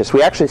made righteous.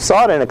 We actually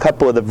saw it in a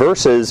couple of the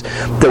verses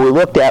that we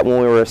looked at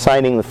when we were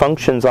assigning the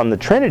functions on the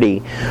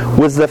Trinity,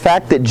 was the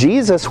fact that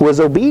Jesus was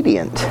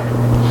obedient.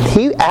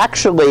 He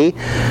actually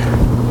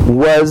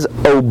was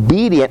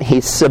obedient. He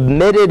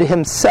submitted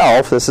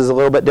himself. This is a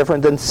little bit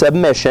different than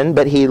submission,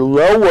 but he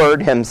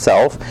lowered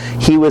himself.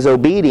 He was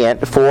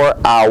obedient for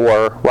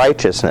our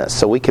righteousness,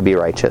 so we could be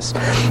righteous.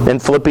 In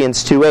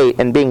Philippians 2:8,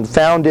 and being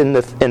found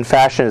in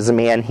fashion as a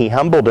man, he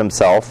humbled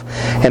himself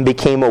and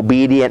became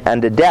obedient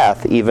unto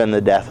death, even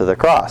the death of the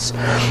cross.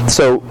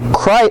 So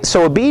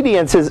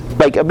obedience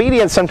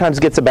obedience sometimes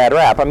gets a bad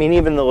rap. I mean,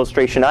 even the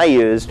illustration I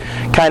used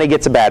kind of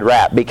gets a bad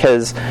rap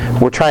because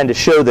we're trying to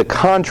show the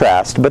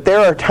contrast. But there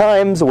are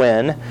times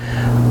when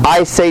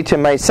I say to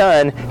my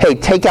son, hey,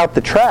 take out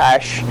the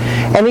trash,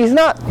 and he's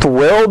not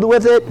thrilled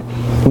with it,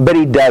 but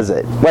he does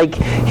it. Like,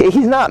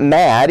 he's not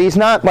mad, he's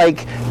not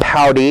like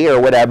pouty or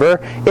whatever.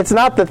 It's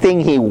not the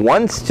thing he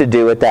wants to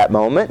do at that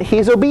moment.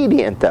 He's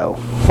obedient though.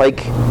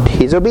 Like,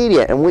 he's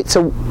obedient. And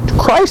so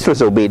Christ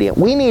was obedient.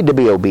 We need to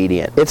be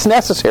obedient. It's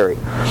necessary.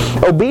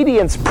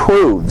 Obedience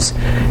proves.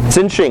 It's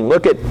interesting.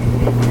 Look at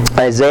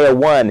Isaiah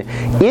 1.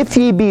 If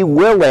ye be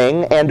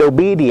willing and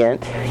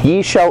obedient,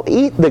 ye shall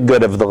eat the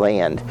good of the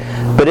land.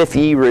 But if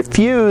ye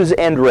refuse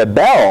and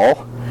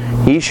rebel,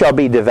 ye shall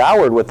be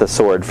devoured with the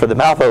sword, for the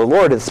mouth of the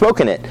Lord hath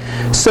spoken it.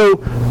 So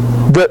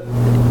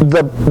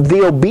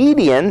the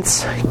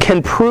obedience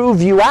can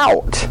prove you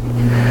out.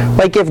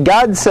 Like, if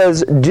God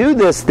says, do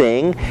this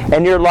thing,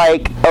 and you're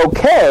like,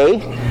 okay,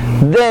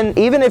 then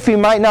even if you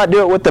might not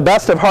do it with the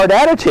best of heart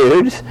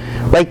attitudes,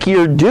 like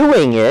you're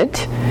doing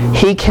it,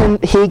 He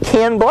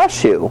can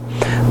bless you.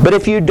 But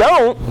if you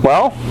don't,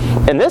 well,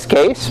 in this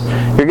case,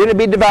 you're going to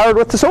be devoured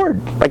with the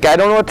sword. Like, I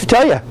don't know what to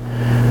tell you.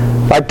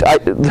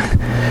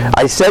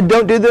 I said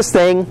don't do this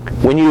thing.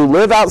 When you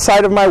live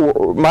outside of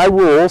my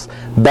rules,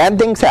 bad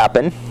things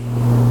happen.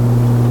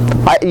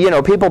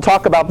 People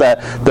talk about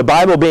the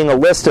Bible being a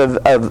list of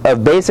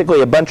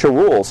basically a bunch of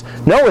rules.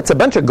 No, it's a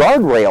bunch of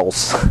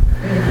guardrails.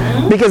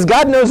 Because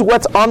God knows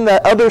what's on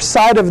the other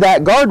side of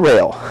that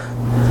guardrail.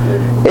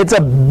 It's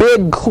a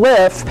big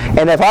cliff,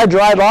 and if I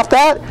drive off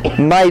that,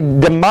 my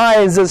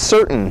demise is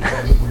certain.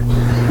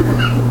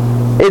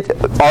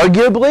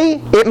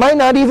 Arguably, it might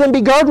not even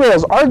be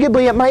guardrails.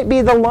 Arguably, it might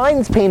be the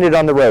lines painted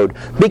on the road,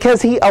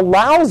 because He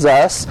allows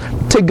us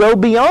to go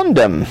beyond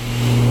them.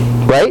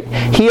 Right?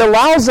 He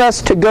allows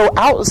us to go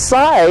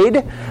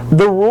outside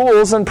the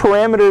rules and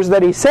parameters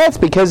that He sets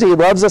because He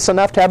loves us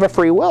enough to have a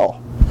free will.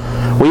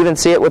 We even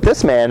see it with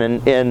this man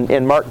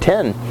in Mark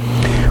 10.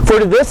 For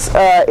to this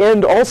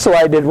end also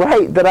I did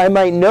write, that I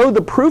might know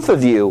the proof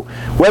of you,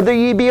 whether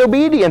ye be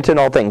obedient in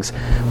all things.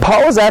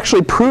 Paul is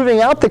actually proving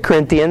out the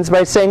Corinthians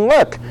by saying,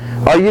 look,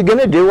 are you going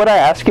to do what I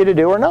ask you to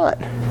do or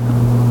not?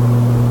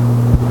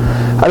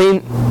 I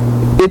mean,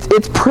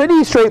 it's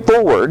pretty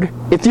straightforward.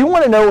 If you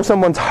want to know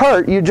someone's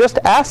heart, you just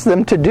ask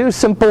them to do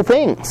simple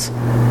things.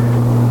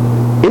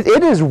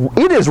 It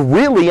is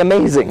really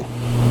amazing.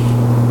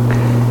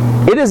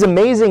 It is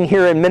amazing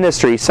here in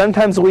ministry.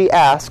 Sometimes we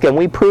ask and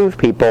we prove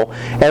people,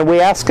 and we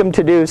ask them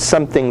to do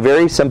something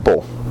very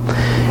simple,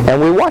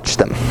 and we watch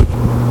them.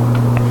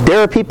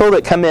 There are people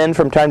that come in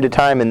from time to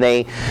time, and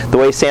the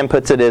way Sam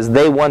puts it is,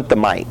 they want the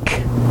mic.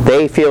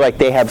 They feel like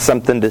they have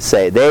something to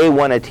say. They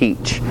want to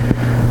teach.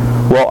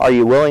 Well, are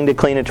you willing to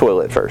clean a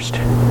toilet first?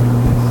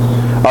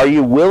 Are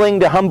you willing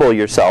to humble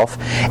yourself?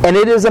 And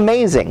it is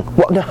amazing.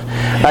 Well,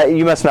 no,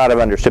 you must not have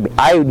understood me.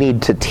 I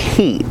need to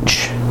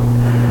teach.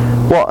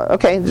 Well,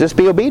 okay, just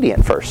be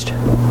obedient first.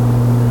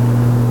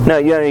 No,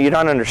 you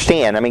don't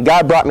understand. I mean,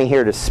 God brought me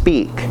here to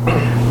speak.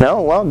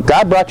 No, well,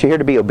 God brought you here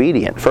to be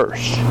obedient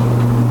first.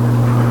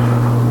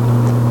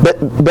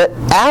 But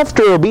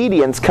after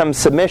obedience comes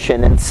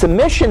submission, and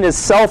submission is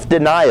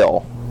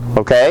self-denial.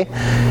 Okay?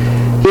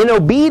 In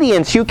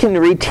obedience, you can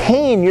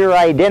retain your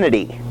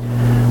identity.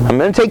 I'm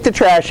going to take the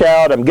trash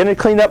out. I'm going to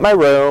clean up my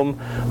room.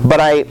 But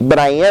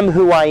I am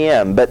who I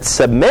am. But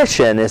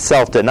submission is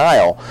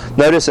self-denial.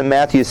 Notice in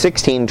Matthew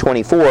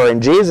 16:24,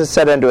 and Jesus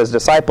said unto His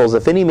disciples,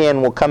 if any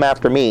man will come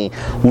after me,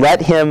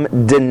 let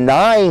him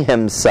deny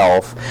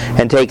himself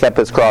and take up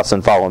his cross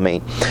and follow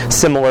me.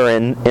 Similar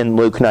in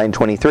Luke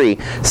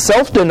 9:23.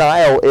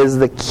 Self-denial is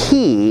the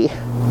key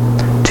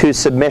to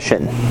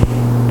submission.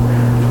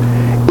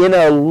 In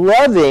a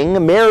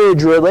loving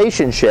marriage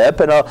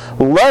relationship, in a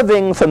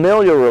loving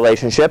familial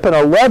relationship, in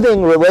a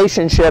loving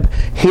relationship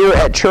here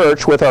at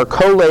church with our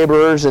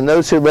co-laborers and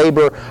those who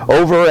labor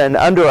over and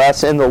under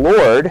us in the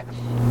Lord,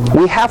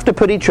 we have to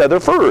put each other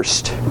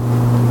first.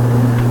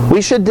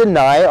 We should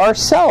deny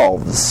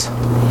ourselves.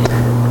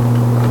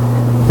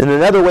 And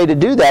another way to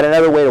do that,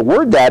 another way to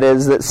word that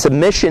is that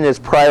submission is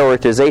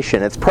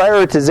prioritization. It's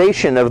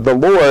prioritization of the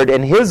Lord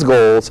and His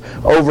goals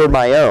over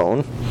my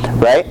own,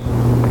 right?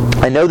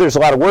 I know there's a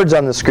lot of words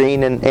on the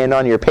screen and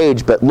on your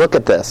page, but look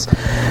at this.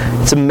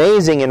 It's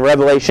amazing in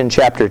Revelation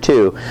chapter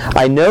 2.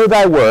 I know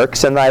thy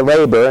works and thy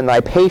labor and thy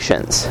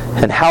patience,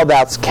 and how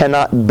thou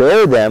cannot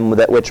bear them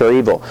that which are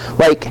evil.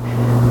 Like,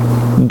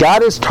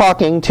 God is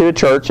talking to a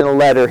church in a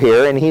letter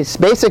here, and He's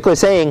basically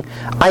saying,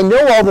 I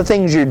know all the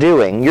things you're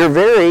doing. You're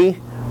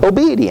very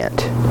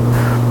obedient.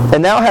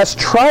 And thou hast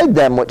tried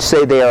them which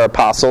say they are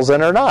apostles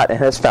and are not, and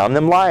hast found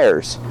them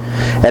liars.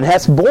 And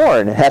hast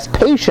borne, and hast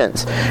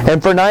patience,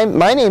 and for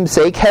my name's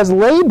sake has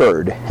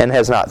labored, and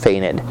has not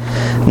fainted.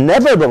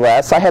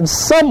 Nevertheless, I have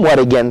somewhat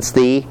against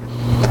thee,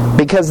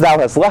 because thou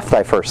hast left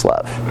thy first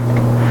love.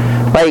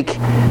 Like,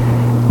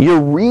 you're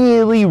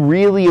really,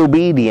 really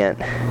obedient,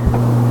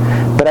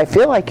 but I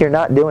feel like you're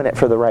not doing it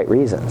for the right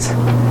reasons.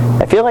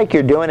 I feel like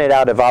you're doing it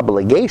out of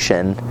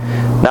obligation,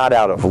 not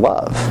out of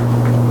love.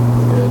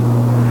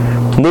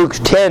 Luke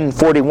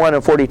 10:41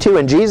 and 42,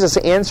 and Jesus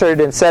answered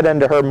and said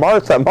unto her,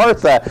 Martha,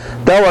 Martha,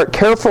 thou art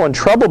careful and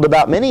troubled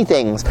about many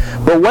things,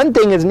 but one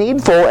thing is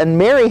needful, and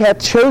Mary hath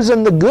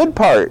chosen the good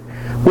part,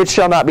 which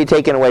shall not be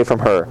taken away from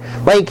her.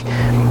 Like,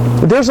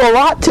 there's a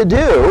lot to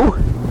do.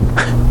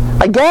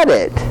 I get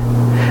it.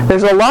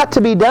 There's a lot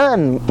to be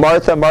done,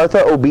 Martha,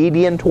 Martha,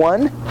 obedient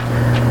one.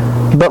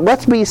 But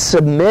let's be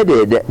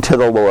submitted to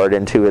the Lord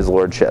and to His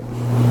Lordship.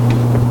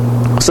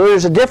 So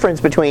there's a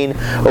difference between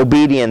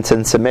obedience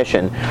and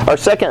submission. Our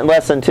second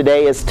lesson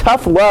today is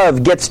tough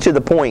love gets to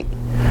the point.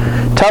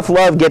 Tough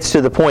love gets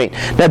to the point.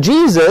 Now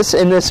Jesus,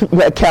 in this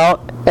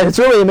account, and it's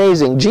really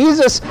amazing,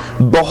 Jesus,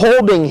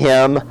 beholding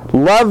Him,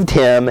 loved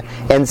Him,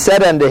 and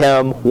said unto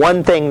Him,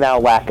 one thing thou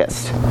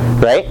lackest.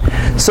 Right?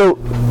 So,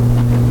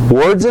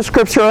 words of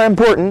Scripture are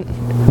important.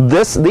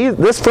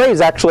 This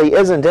phrase actually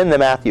isn't in the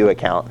Matthew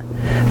account.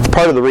 It's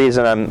part of the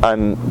reason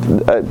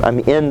I'm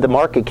in the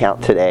Mark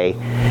account today,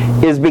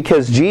 is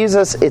because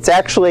Jesus, it's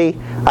actually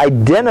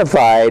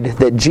identified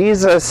that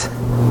Jesus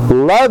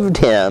loved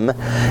him,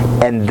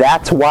 and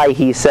that's why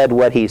He said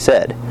what He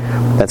said.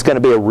 That's going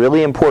to be a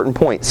really important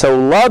point. So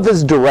love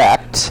is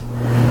direct.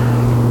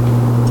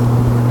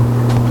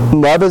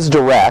 Love is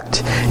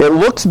direct. It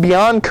looks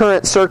beyond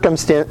current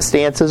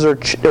circumstances or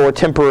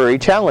temporary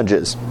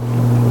challenges.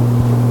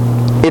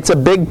 It's a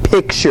big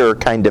picture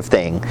kind of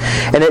thing.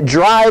 And it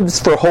drives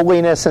for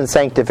holiness and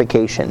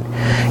sanctification.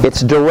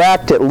 It's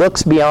direct, it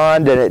looks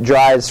beyond, and it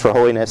drives for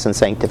holiness and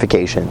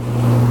sanctification.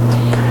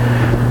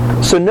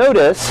 So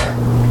notice,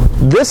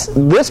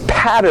 this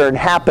pattern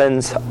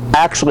happens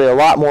actually a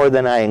lot more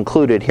than I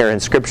included here in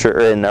Scripture,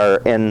 in our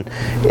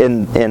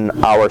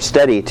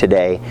study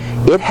today.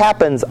 It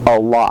happens a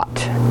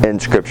lot in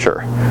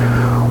Scripture,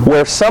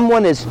 where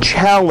someone is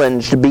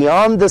challenged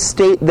beyond the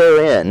state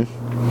they're in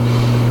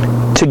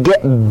to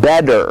get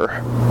better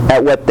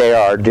at what they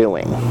are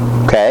doing.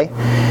 Okay?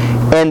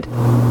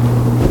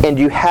 And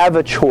you have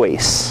a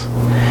choice.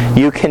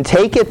 You can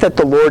take it that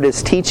the Lord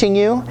is teaching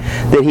you,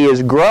 that He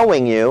is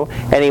growing you,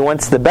 and He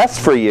wants the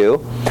best for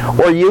you,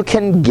 or you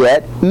can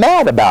get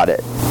mad about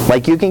it.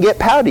 Like you can get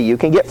pouty, you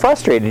can get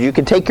frustrated, you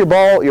can take your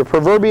ball, your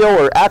proverbial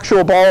or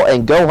actual ball,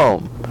 and go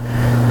home.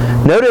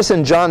 Notice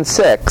in John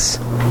 6,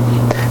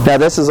 now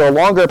this is a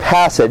longer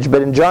passage,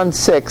 but in John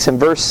 6, in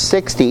verse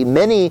 60,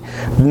 many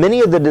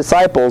of the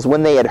disciples,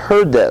 when they had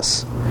heard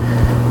this,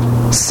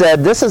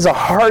 said, "This is a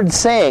hard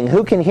saying.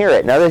 Who can hear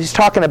it?" Now he's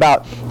talking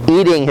about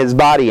eating His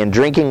body and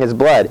drinking His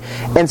blood.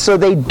 And so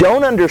they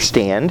don't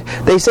understand.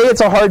 They say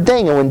it's a hard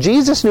thing. And when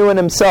Jesus knew in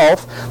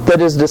Himself that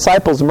His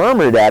disciples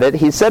murmured at it,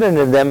 He said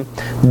unto them,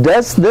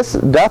 doth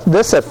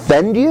this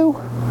offend you?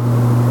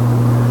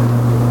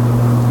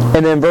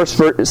 And then verse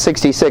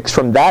 66,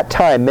 from that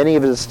time many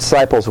of His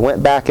disciples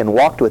went back and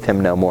walked with Him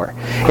no more.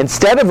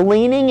 Instead of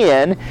leaning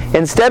in,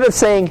 instead of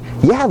saying,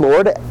 yeah,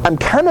 Lord, I'm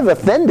kind of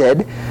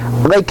offended,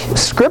 like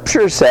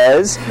Scripture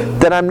says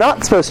that I'm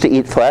not supposed to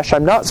eat flesh,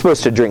 I'm not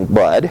supposed to drink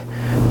blood.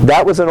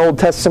 That was an Old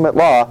Testament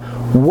law.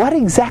 What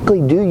exactly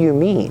do you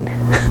mean?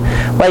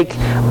 Like,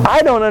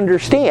 I don't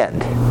understand.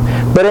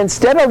 But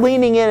instead of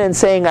leaning in and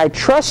saying, I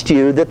trust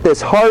you that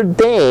this hard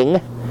thing,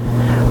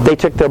 they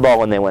took their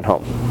ball and they went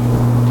home.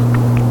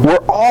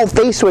 We're all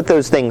faced with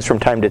those things from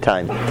time to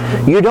time.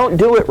 You don't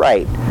do it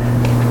right.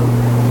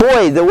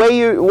 Boy, the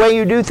way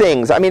you do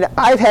things. I mean,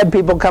 I've had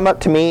people come up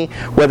to me,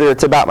 whether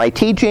it's about my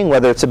teaching,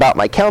 whether it's about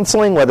my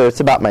counseling, whether it's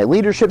about my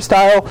leadership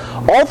style,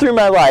 all through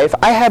my life.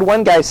 I had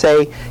one guy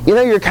say,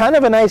 you're kind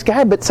of a nice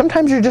guy, but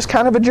sometimes you're just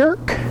kind of a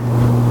jerk.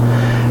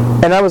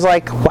 And I was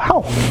like,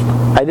 wow,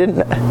 I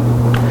didn't...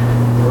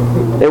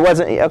 It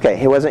wasn't,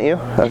 okay, it wasn't you?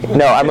 Okay.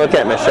 No, I'm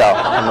looking at Michelle.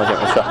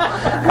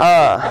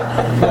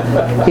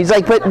 He's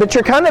like, but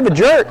you're kind of a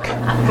jerk.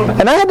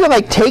 And I had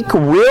to take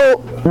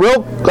real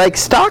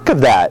stock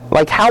of that.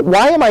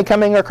 Why am I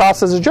coming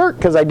across as a jerk?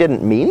 Because I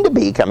didn't mean to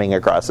be coming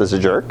across as a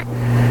jerk.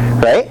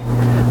 Right?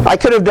 I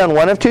could have done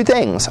one of two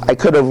things. I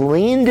could have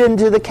leaned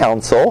into the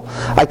counsel,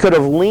 I could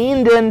have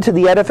leaned into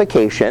the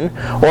edification,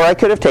 or I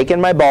could have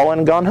taken my ball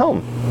and gone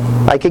home.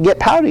 I could get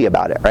pouty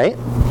about it, right?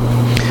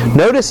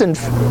 Notice in...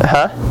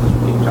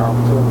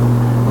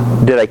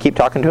 Did I keep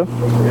talking to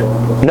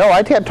him? No,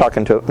 I kept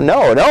talking to him.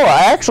 No,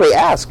 I actually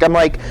asked. I'm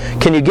like,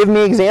 can you give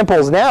me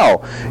examples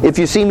now? If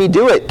you see me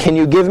do it, can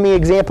you give me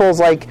examples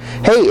like,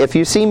 hey, if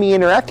you see me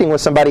interacting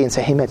with somebody and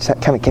say, hey, Mitch,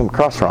 that kind of came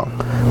across wrong.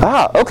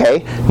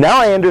 Okay. Now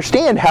I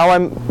understand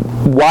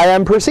why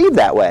I'm perceived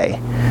that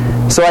way.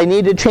 So I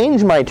need to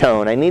change my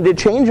tone. I need to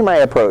change my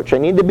approach. I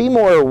need to be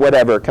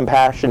more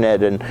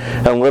compassionate and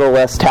a little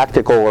less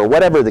tactical, or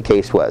whatever the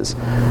case was.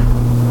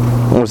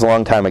 It was a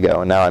long time ago,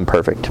 and now I'm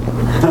perfect.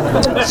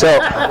 So,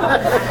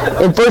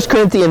 in 1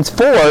 Corinthians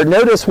 4,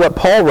 notice what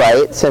Paul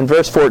writes in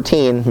verse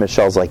 14.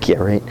 Michelle's like, yeah,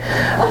 right.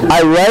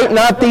 I write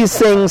not these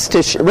things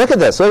to... Look at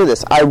this.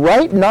 I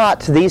write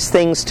not these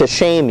things to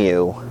shame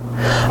you,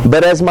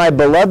 but as my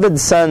beloved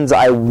sons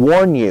I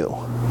warn you.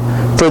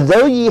 For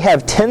though ye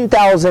have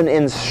 10,000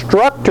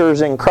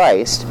 instructors in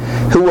Christ,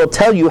 who will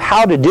tell you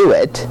how to do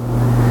it,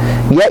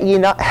 yet ye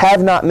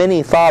have not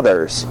many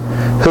fathers,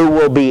 who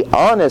will be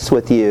honest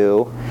with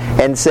you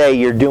and say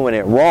you're doing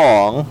it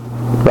wrong,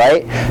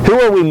 right? Who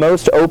are we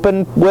most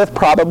open with?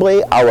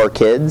 Probably our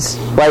kids.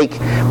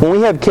 When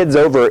we have kids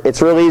over,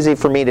 it's real easy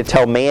for me to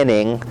tell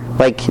Manning,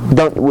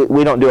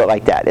 we don't do it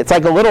like that. It's a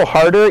little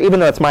harder,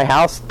 even though it's my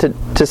house,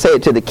 to say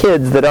it to the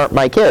kids that aren't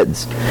my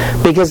kids,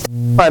 because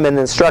I'm an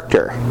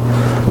instructor.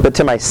 But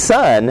to my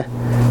son,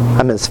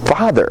 I'm his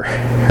father,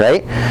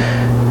 right?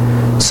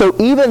 So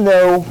even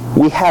though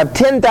we have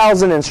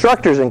 10,000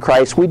 instructors in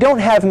Christ, we don't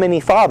have many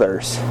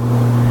fathers.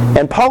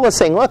 And Paul is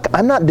saying, look,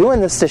 I'm not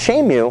doing this to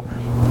shame you.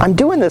 I'm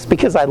doing this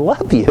because I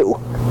love you.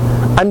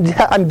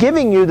 I'm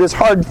giving you this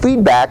hard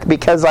feedback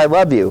because I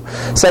love you.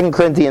 2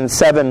 Corinthians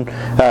 7,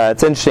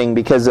 it's interesting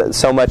because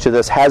so much of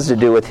this has to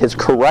do with his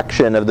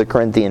correction of the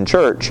Corinthian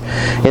church.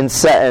 In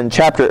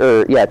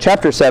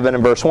chapter 7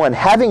 and verse 1,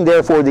 having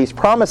therefore these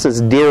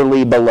promises,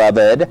 dearly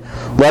beloved,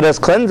 let us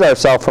cleanse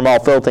ourselves from all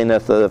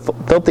filthiness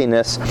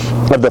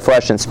of the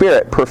flesh and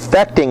spirit,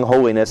 perfecting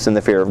holiness in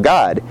the fear of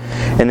God.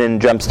 And then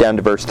jumps down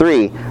to verse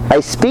 3, I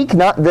speak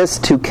not this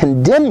to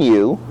condemn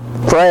you,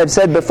 for I have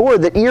said before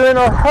that you're in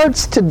our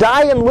hearts to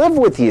die and live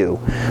with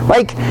you.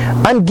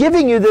 I'm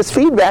giving you this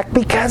feedback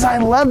because I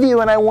love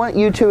you and I want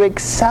you to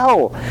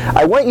excel.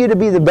 I want you to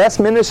be the best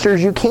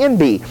ministers you can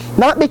be.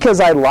 Not because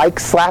I like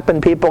slapping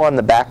people on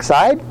the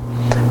backside.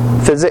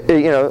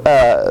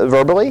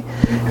 verbally.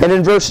 And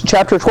in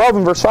chapter 12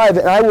 and verse 5,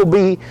 and I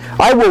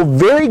will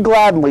very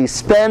gladly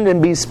spend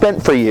and be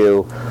spent for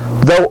you,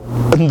 though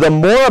the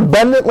more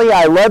abundantly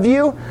I love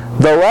you,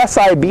 the less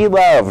I be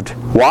loved.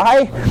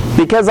 Why?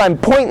 Because I'm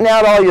pointing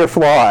out all your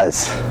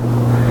flaws.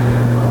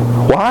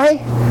 Why?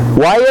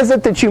 Why is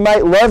it that you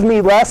might love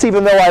me less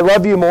even though I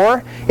love you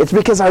more? It's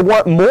because I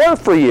want more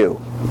for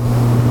you.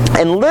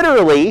 And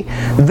literally,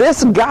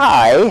 this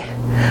guy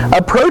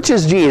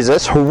approaches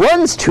Jesus,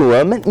 runs to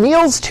him,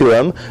 kneels to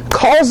him,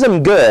 calls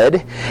him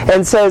good,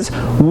 and says,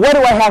 "What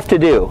do I have to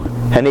do?"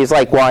 And he's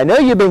like, "Well, I know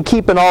you've been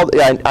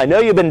I know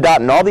you've been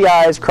dotting all the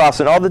I's,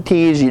 crossing all the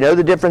T's. You know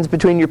the difference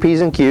between your P's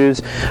and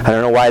Q's. I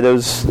don't know why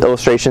those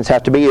illustrations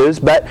have to be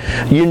used, but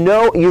you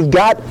know you've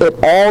got it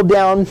all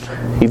down.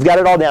 You've got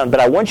it all down.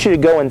 But I want you to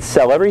go and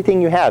sell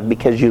everything you have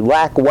because you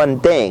lack one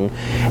thing,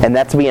 and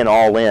that's being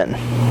all in.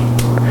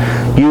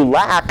 You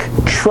lack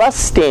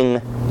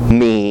trusting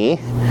me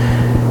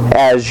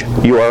as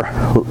your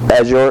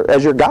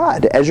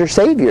God, as your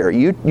Savior.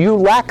 You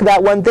lack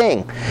that one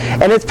thing.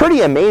 And it's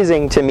pretty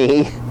amazing to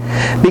me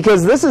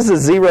because this is a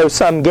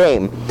zero-sum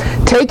game.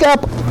 Take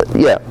up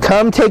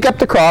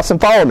the cross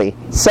and follow me.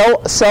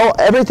 Sell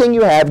everything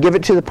you have, give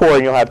it to the poor,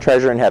 and you'll have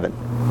treasure in heaven.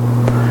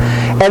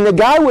 And the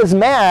guy was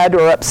mad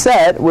or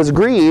upset, was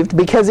grieved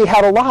because he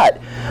had a lot.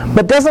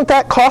 But doesn't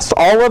that cost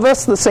all of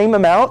us the same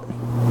amount?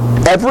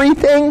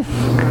 Everything?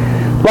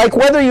 Like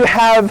whether you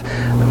have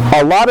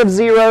a lot of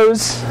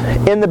zeros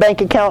in the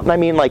bank account, and I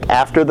mean like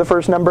after the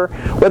first number,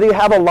 whether you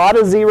have a lot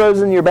of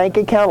zeros in your bank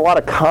account, a lot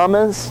of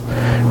commas,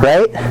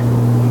 right?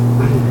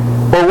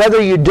 Or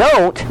whether you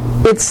don't,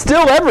 it's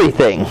still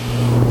everything.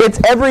 It's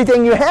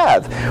everything you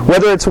have.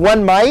 Whether it's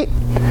one mite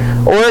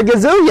or a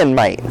gazillion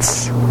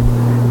mites.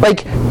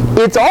 Like,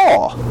 it's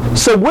all.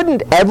 So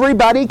wouldn't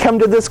everybody come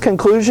to this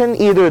conclusion?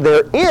 Either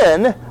they're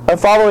in of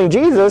following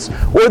Jesus,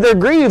 or they're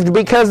grieved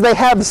because they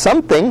have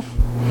something.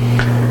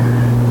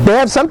 They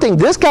have something.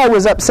 This guy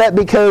was upset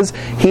because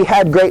he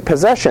had great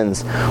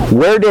possessions.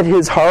 Where did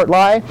his heart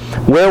lie?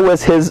 Where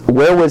was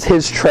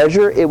his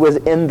treasure? It was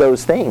in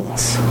those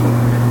things.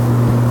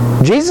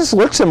 Jesus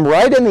looks him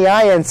right in the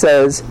eye and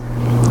says,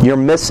 "You're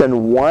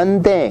missing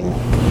one thing.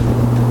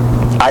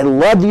 I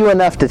love you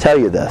enough to tell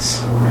you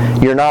this.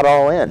 You're not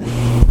all in.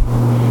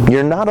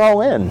 You're not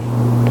all in.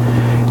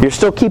 You're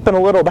still keeping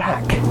a little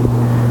back.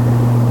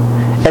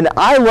 And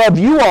I love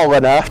you all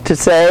enough to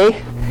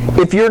say,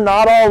 if you're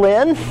not all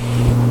in,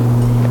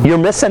 you're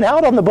missing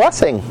out on the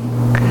blessing."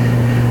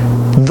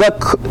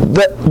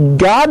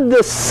 God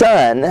the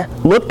Son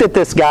looked at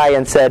this guy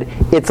and said,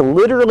 "It's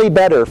literally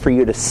better for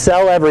you to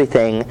sell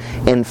everything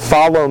and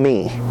follow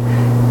me."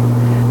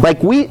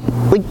 Like we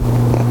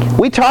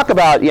talk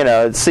about,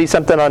 see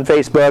something on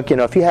Facebook,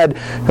 if you had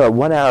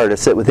 1 hour to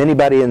sit with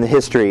anybody in the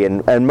history,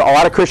 and a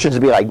lot of Christians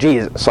would be like,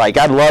 Jesus, like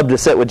I'd love to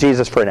sit with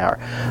Jesus for an hour.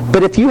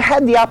 But if you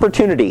had the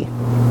opportunity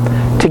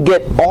to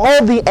get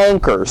all the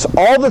anchors,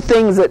 all the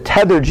things that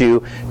tethered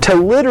you, to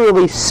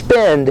literally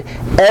spend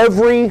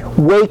every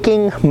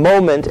waking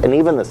moment and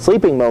even the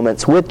sleeping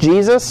moments with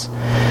Jesus,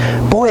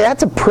 boy,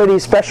 that's a pretty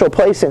special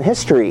place in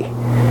history.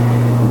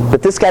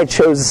 But this guy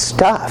chose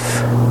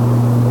stuff.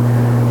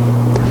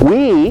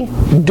 We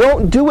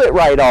don't do it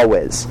right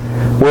always.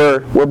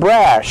 We're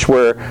brash.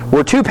 We're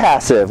too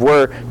passive.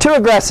 We're too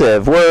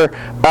aggressive.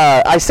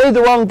 I say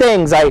the wrong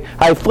things.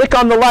 I flick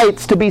on the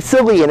lights to be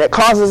silly, and it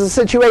causes a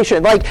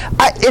situation.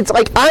 It's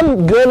like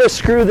I'm gonna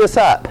screw this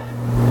up.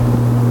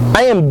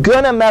 I am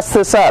gonna mess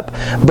this up,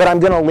 but I'm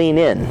gonna lean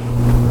in.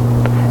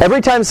 Every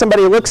time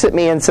somebody looks at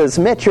me and says,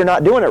 "Mitch, you're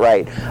not doing it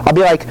right," I'll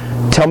be like,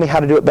 "Tell me how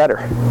to do it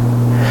better.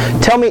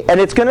 Tell me," and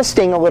it's going to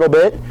sting a little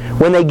bit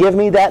when they give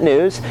me that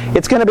news.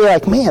 It's going to be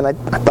like, "Man, I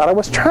thought I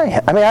was trying.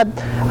 I mean, I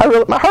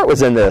really, my heart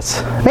was in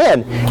this,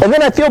 man." And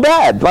then I feel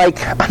bad, like,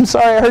 "I'm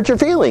sorry I hurt your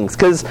feelings,"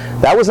 because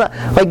that was not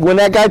like when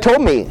that guy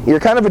told me,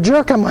 "You're kind of a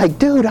jerk." I'm like,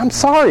 "Dude, I'm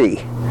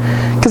sorry,"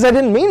 because I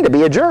didn't mean to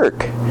be a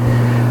jerk.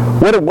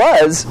 What it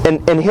was,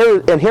 and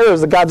here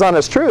is the God's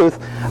honest truth.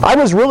 I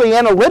was really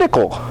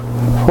analytical,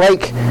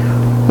 like,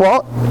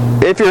 well,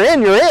 if you're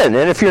in, you're in,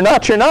 and if you're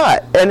not, you're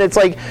not. And it's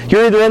like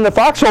you're either in the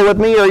foxhole with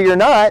me or you're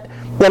not.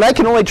 And I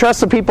can only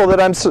trust the people that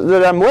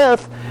I'm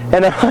with.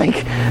 And I'm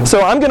like,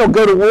 so I'm going to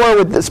go to war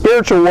with the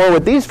spiritual war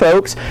with these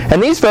folks.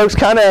 And these folks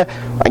I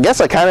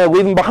guess I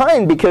leave them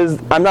behind because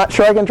I'm not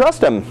sure I can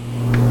trust them.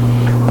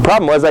 The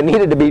problem was I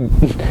needed to be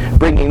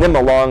bringing them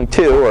along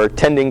too, or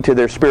tending to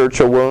their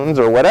spiritual wounds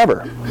or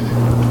whatever.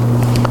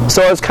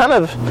 So I was kind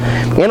of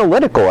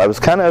analytical. I was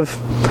kind of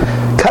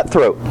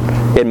cutthroat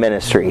in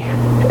ministry,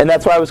 and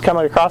that's why I was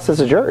coming across as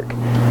a jerk.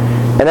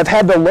 And I've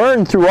had to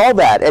learn through all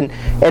that, and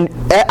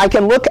I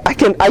can,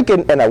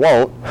 and I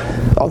won't,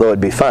 although it'd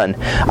be fun.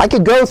 I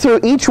could go through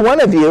each one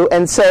of you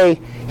and say,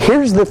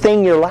 "Here's the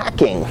thing you're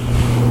lacking."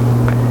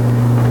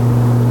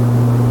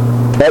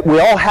 That we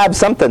all have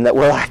something that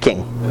we're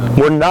lacking.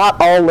 We're not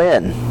all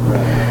in,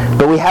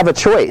 but we have a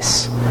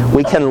choice.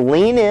 We can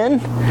lean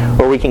in,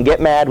 or we can get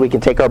mad. We can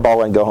take our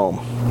ball and go home.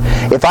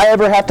 If I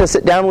ever have to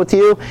sit down with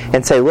you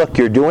and say, "Look,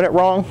 you're doing it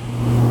wrong,"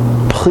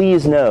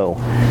 please know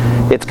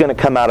it's going to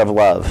come out of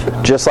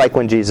love, just like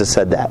when Jesus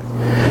said that.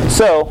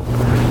 So,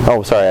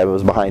 oh, sorry, I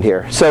was behind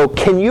here. So,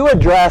 can you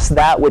address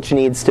that which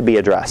needs to be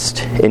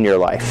addressed in your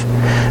life?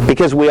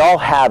 Because we all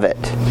have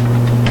it.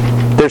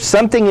 There's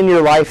something in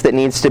your life that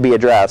needs to be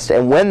addressed,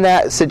 and when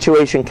that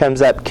situation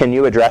comes up, can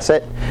you address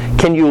it?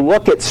 Can you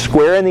look it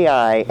square in the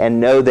eye and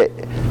know that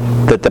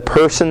the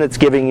person that's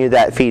giving you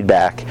that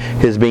feedback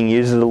is being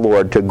used of the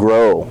Lord to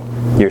grow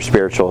your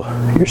spiritual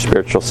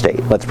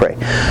state? Let's pray.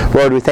 Lord, we thank